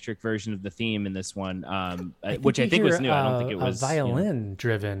an electric version of the theme in this one, which I think was new. I don't think it was a violin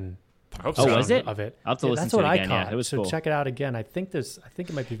driven. I hope so. Was it? Of it. I'll have to listen to it again. Yeah, it was so cool. Check it out again. I think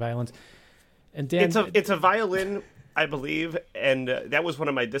it might be violins. And Dan, it's a violin, I believe, and that was one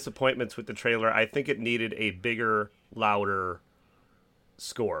of my disappointments with the trailer. I think it needed a bigger, louder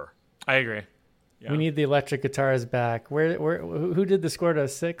score. I agree. Yeah. We need the electric guitars back. Who did the score to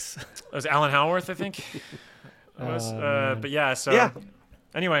 6? It was Alan Howarth, I think. But yeah. So yeah.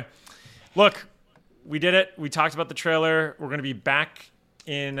 Anyway, look, we did it. We talked about the trailer. We're going to be back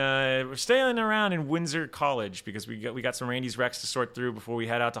we're staying around in Windsor College because we got some Randy's Rex to sort through before we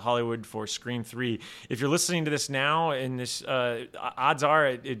head out to Hollywood for Scream 3. If you're listening to this now, and this odds are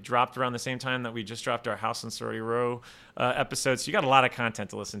it dropped around the same time that we just dropped our House on Sorority Row episode, so you got a lot of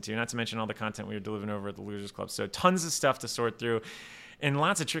content to listen to, not to mention all the content we were delivering over at the Losers Club. So tons of stuff to sort through, and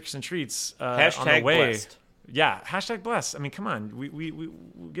lots of tricks and treats on the way. Blessed. Yeah, #blessed. I mean, come on, we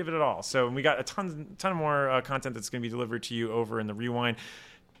give it all. So we got a ton more content that's going to be delivered to you over in the Rewind,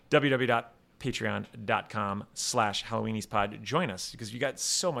 patreon.com/HalloweeniesPod. Join us because you got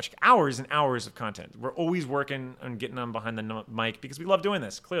so much hours and hours of content. We're always working on getting them behind the mic because we love doing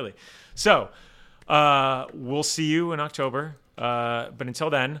this, clearly. So we'll see you in October. But until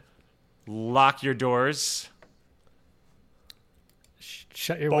then, lock your doors.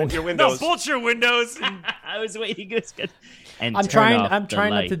 Shut your Bolt your windows. No, bolt your windows. I was waiting. It was good. And I'm turn off I'm the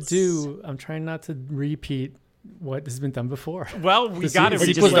trying lights. I'm trying not to repeat what has been done before. Well, we got it.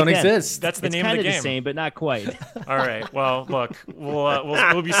 Sequels don't exist. That's the It's name of kind the game. the same, but not quite. All right. Well, look,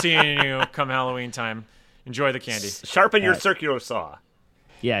 we'll be seeing you come Halloween time. Enjoy the candy. Sharpen your circular saw.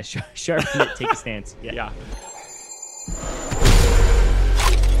 Yeah, sharpen it. Take a stance. Yeah.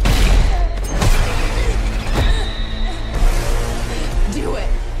 Do it!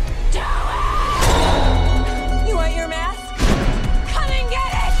 Do it! You want your mask? Come and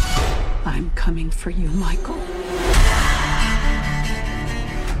get it! I'm coming for you, Michael.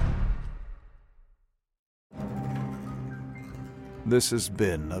 This has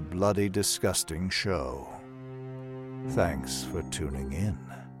been a bloody, disgusting show. Thanks for tuning in.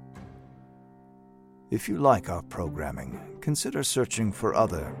 If you like our programming, consider searching for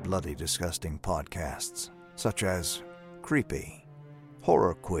other bloody, disgusting podcasts, such as Creepy,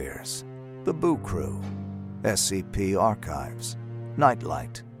 Horror Queers, The Boo Crew, SCP Archives,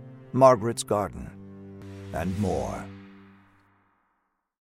 Nightlight, Margaret's Garden, and more.